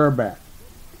they're good or bad.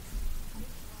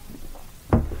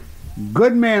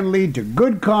 Good men lead to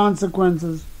good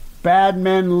consequences, bad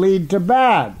men lead to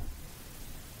bad.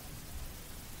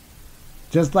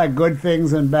 Just like good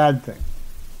things and bad things.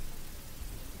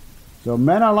 So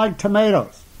men are like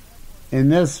tomatoes in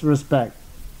this respect.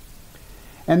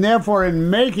 And therefore, in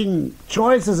making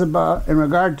choices in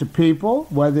regard to people,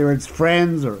 whether it's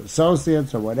friends or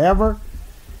associates or whatever,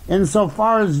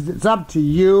 insofar as it's up to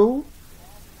you,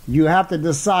 you have to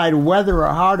decide whether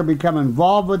or how to become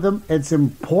involved with them. It's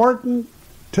important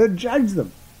to judge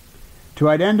them, to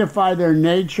identify their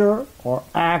nature or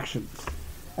actions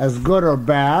as good or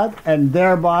bad, and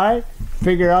thereby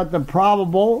figure out the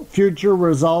probable future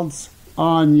results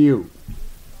on you.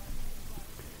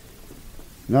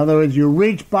 In other words, you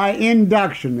reach by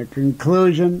induction the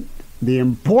conclusion, the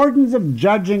importance of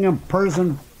judging a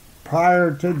person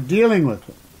prior to dealing with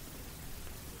them.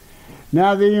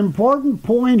 Now, the important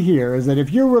point here is that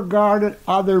if you regarded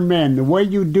other men the way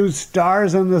you do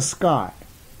stars in the sky,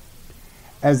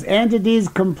 as entities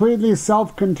completely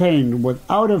self-contained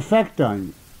without effect on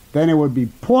you, then it would be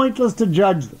pointless to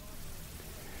judge them.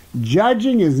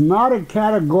 Judging is not a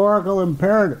categorical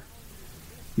imperative.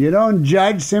 You don't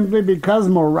judge simply because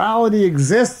morality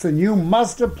exists and you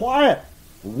must apply it.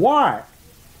 Why?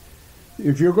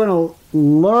 If you're going to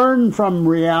learn from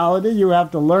reality, you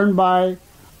have to learn by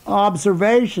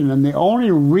observation, and the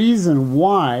only reason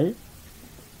why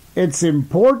it's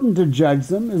important to judge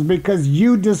them is because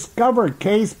you discover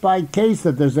case by case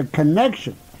that there's a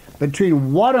connection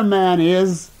between what a man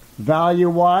is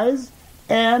value-wise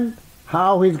and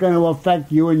how he's going to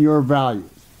affect you and your values.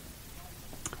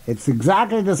 It's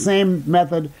exactly the same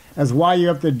method as why you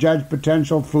have to judge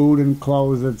potential food and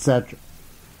clothes, etc.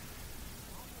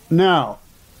 Now,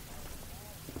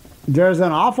 there's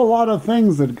an awful lot of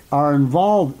things that are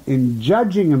involved in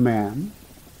judging a man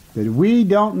that we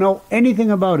don't know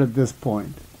anything about at this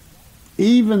point,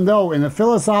 even though in the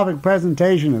philosophic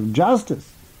presentation of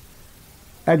justice,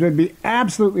 it would be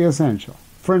absolutely essential.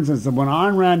 For instance, when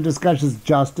Ayn Rand discusses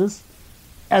justice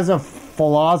as a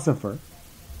philosopher,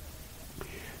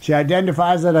 she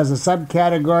identifies it as a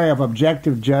subcategory of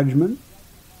objective judgment,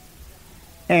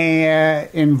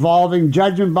 involving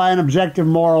judgment by an objective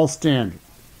moral standard.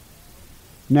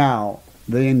 Now,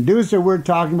 the inducer we're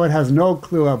talking about has no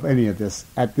clue of any of this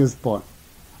at this point.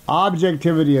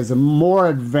 Objectivity is a more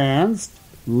advanced,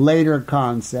 later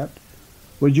concept,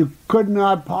 which you could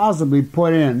not possibly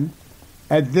put in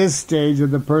at this stage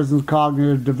of the person's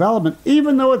cognitive development,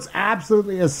 even though it's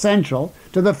absolutely essential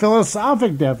to the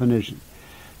philosophic definition.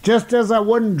 Just as I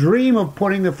wouldn't dream of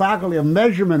putting the faculty of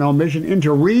measurement omission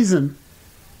into reason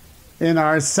in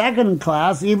our second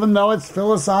class, even though it's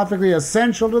philosophically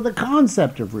essential to the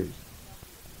concept of reason.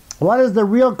 What is the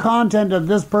real content of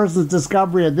this person's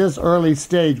discovery at this early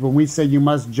stage when we say you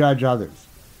must judge others?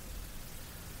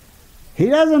 He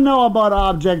doesn't know about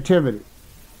objectivity.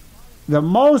 The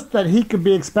most that he could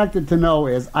be expected to know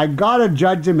is, I gotta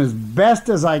judge them as best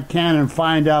as I can and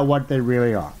find out what they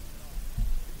really are.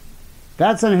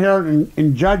 That's inherent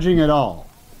in judging it all.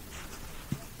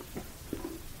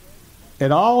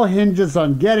 It all hinges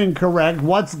on getting correct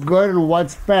what's good and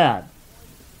what's bad.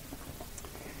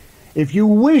 If you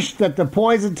wish that the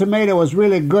poisoned tomato was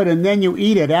really good and then you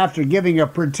eat it after giving a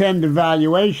pretend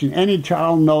evaluation, any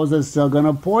child knows it's still going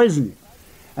to poison you.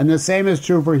 And the same is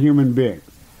true for human beings.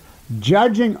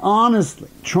 Judging honestly,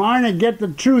 trying to get the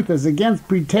truth as against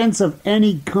pretense of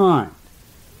any kind,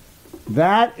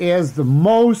 that is the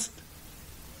most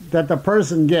that the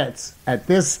person gets at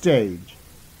this stage.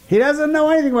 He doesn't know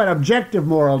anything about objective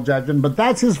moral judgment, but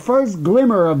that's his first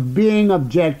glimmer of being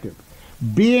objective,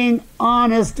 being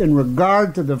honest in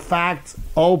regard to the facts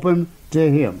open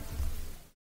to him.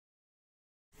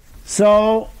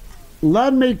 So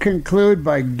let me conclude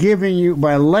by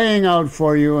laying out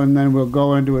for you, and then we'll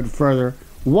go into it further.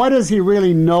 What does he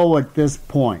really know at this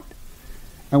point?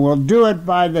 And we'll do it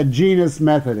by the genus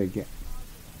method again.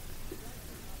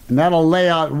 And that'll lay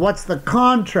out what's the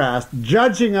contrast.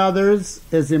 Judging others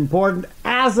is important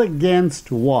as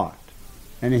against what?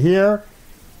 And here,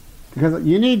 because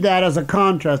you need that as a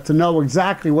contrast to know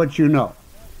exactly what you know.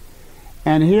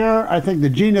 And here, I think the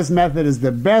genus method is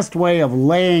the best way of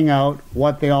laying out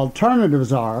what the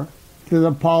alternatives are to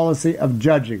the policy of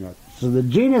judging others. So the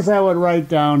genus I would write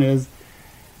down is,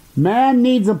 man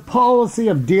needs a policy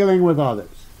of dealing with others.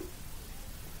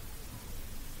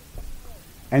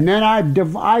 And then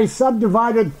I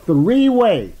subdivided 3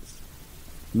 ways,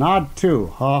 not 2,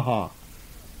 ha.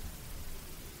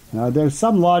 Now there's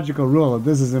some logical rule that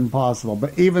this is impossible,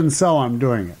 but even so I'm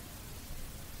doing it.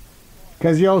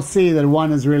 Because you'll see that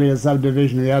one is really a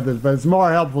subdivision of the others, but it's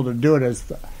more helpful to do it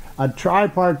as a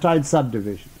tripartite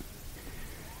subdivision.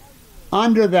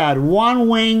 Under that, one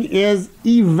wing is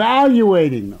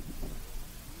evaluating them.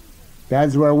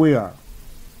 That's where we are.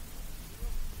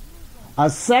 A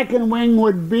second wing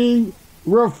would be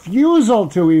refusal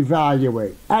to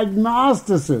evaluate,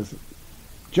 agnosticism.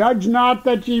 Judge not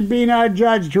that ye be not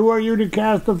judged. Who are you to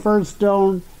cast the first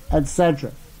stone,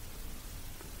 etc.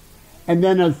 And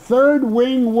then a third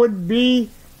wing would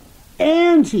be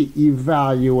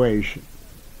anti-evaluation.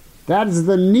 That is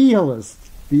the nihilist,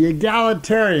 the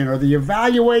egalitarian, or the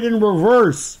evaluate in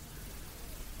reverse.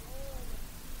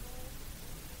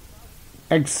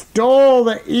 Extol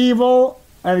the evil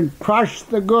and crush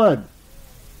the good.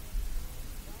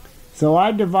 So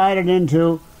I divide it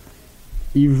into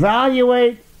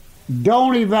evaluate,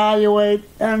 don't evaluate,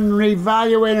 and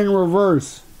evaluate in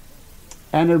reverse.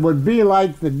 And it would be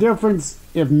like the difference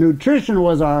if nutrition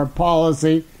was our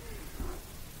policy.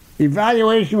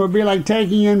 Evaluation would be like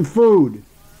taking in food.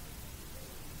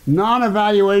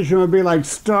 Non-evaluation would be like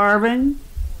starving,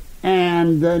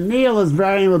 and the nihilist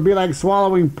variant would be like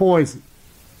swallowing poison.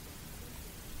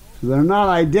 So they're not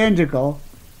identical,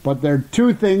 but they're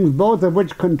 2 things, both of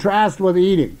which contrast with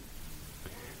eating.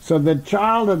 So the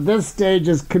child at this stage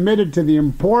is committed to the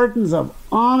importance of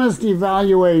honest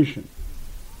evaluation.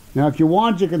 Now, if you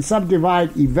want, you can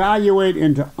subdivide evaluate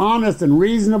into honest and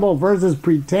reasonable versus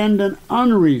pretend and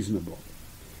unreasonable.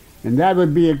 And that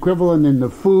would be equivalent in the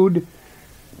food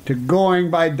to going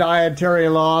by dietary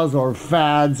laws or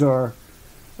fads or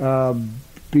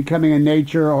becoming a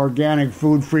nature organic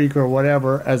food freak or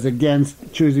whatever, as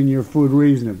against choosing your food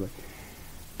reasonably.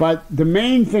 But the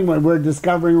main thing what we're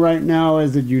discovering right now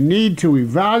is that you need to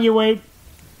evaluate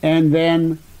and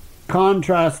then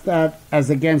contrast that as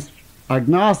against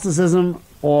agnosticism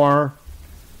or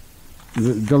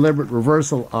the deliberate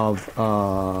reversal of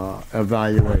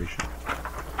evaluation.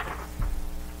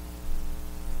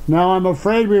 Now I'm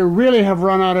afraid we really have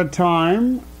run out of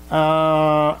time,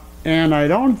 and I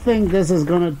don't think this is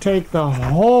going to take the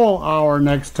whole hour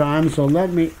next time, so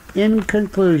let me, in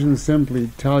conclusion, simply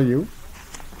tell you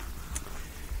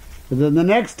that the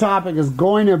next topic is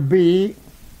going to be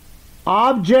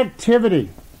objectivity.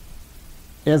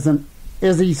 is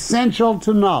essential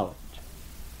to knowledge,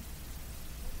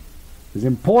 is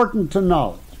important to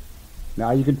knowledge.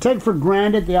 Now, you can take for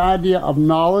granted the idea of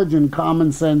knowledge in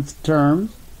common sense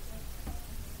terms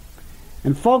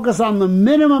and focus on the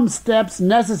minimum steps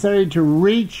necessary to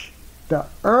reach the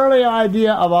early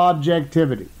idea of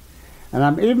objectivity. And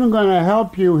I'm even going to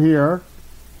help you here,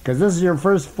 because this is your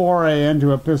first foray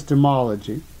into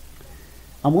epistemology.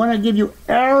 I'm going to give you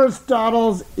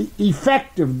Aristotle's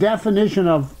effective definition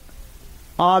of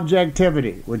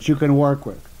objectivity, which you can work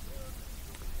with.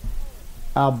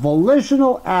 A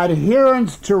volitional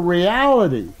adherence to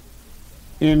reality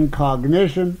in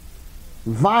cognition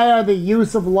via the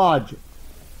use of logic.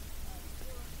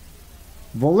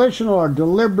 Volitional or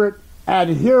deliberate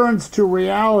adherence to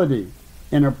reality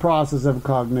in a process of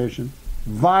cognition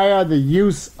via the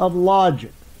use of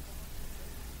logic.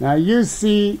 Now you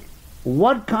see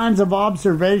what kinds of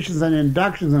observations and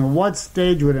inductions and what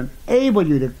stage would enable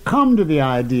you to come to the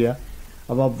idea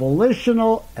of a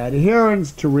volitional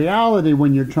adherence to reality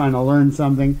when you're trying to learn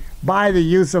something by the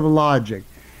use of logic.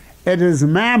 It is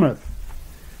mammoth.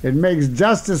 It makes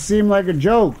justice seem like a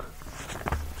joke.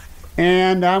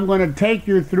 And I'm going to take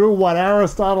you through what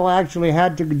Aristotle actually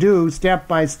had to do step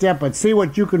by step, but see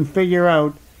what you can figure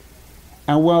out.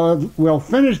 And we'll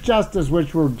finish justice,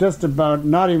 which we're just about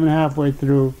not even halfway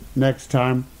through next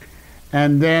time.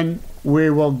 And then we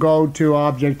will go to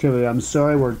objectivity. I'm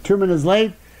sorry, we're 2 minutes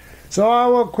late. So I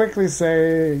will quickly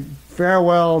say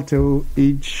farewell to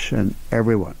each and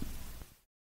everyone.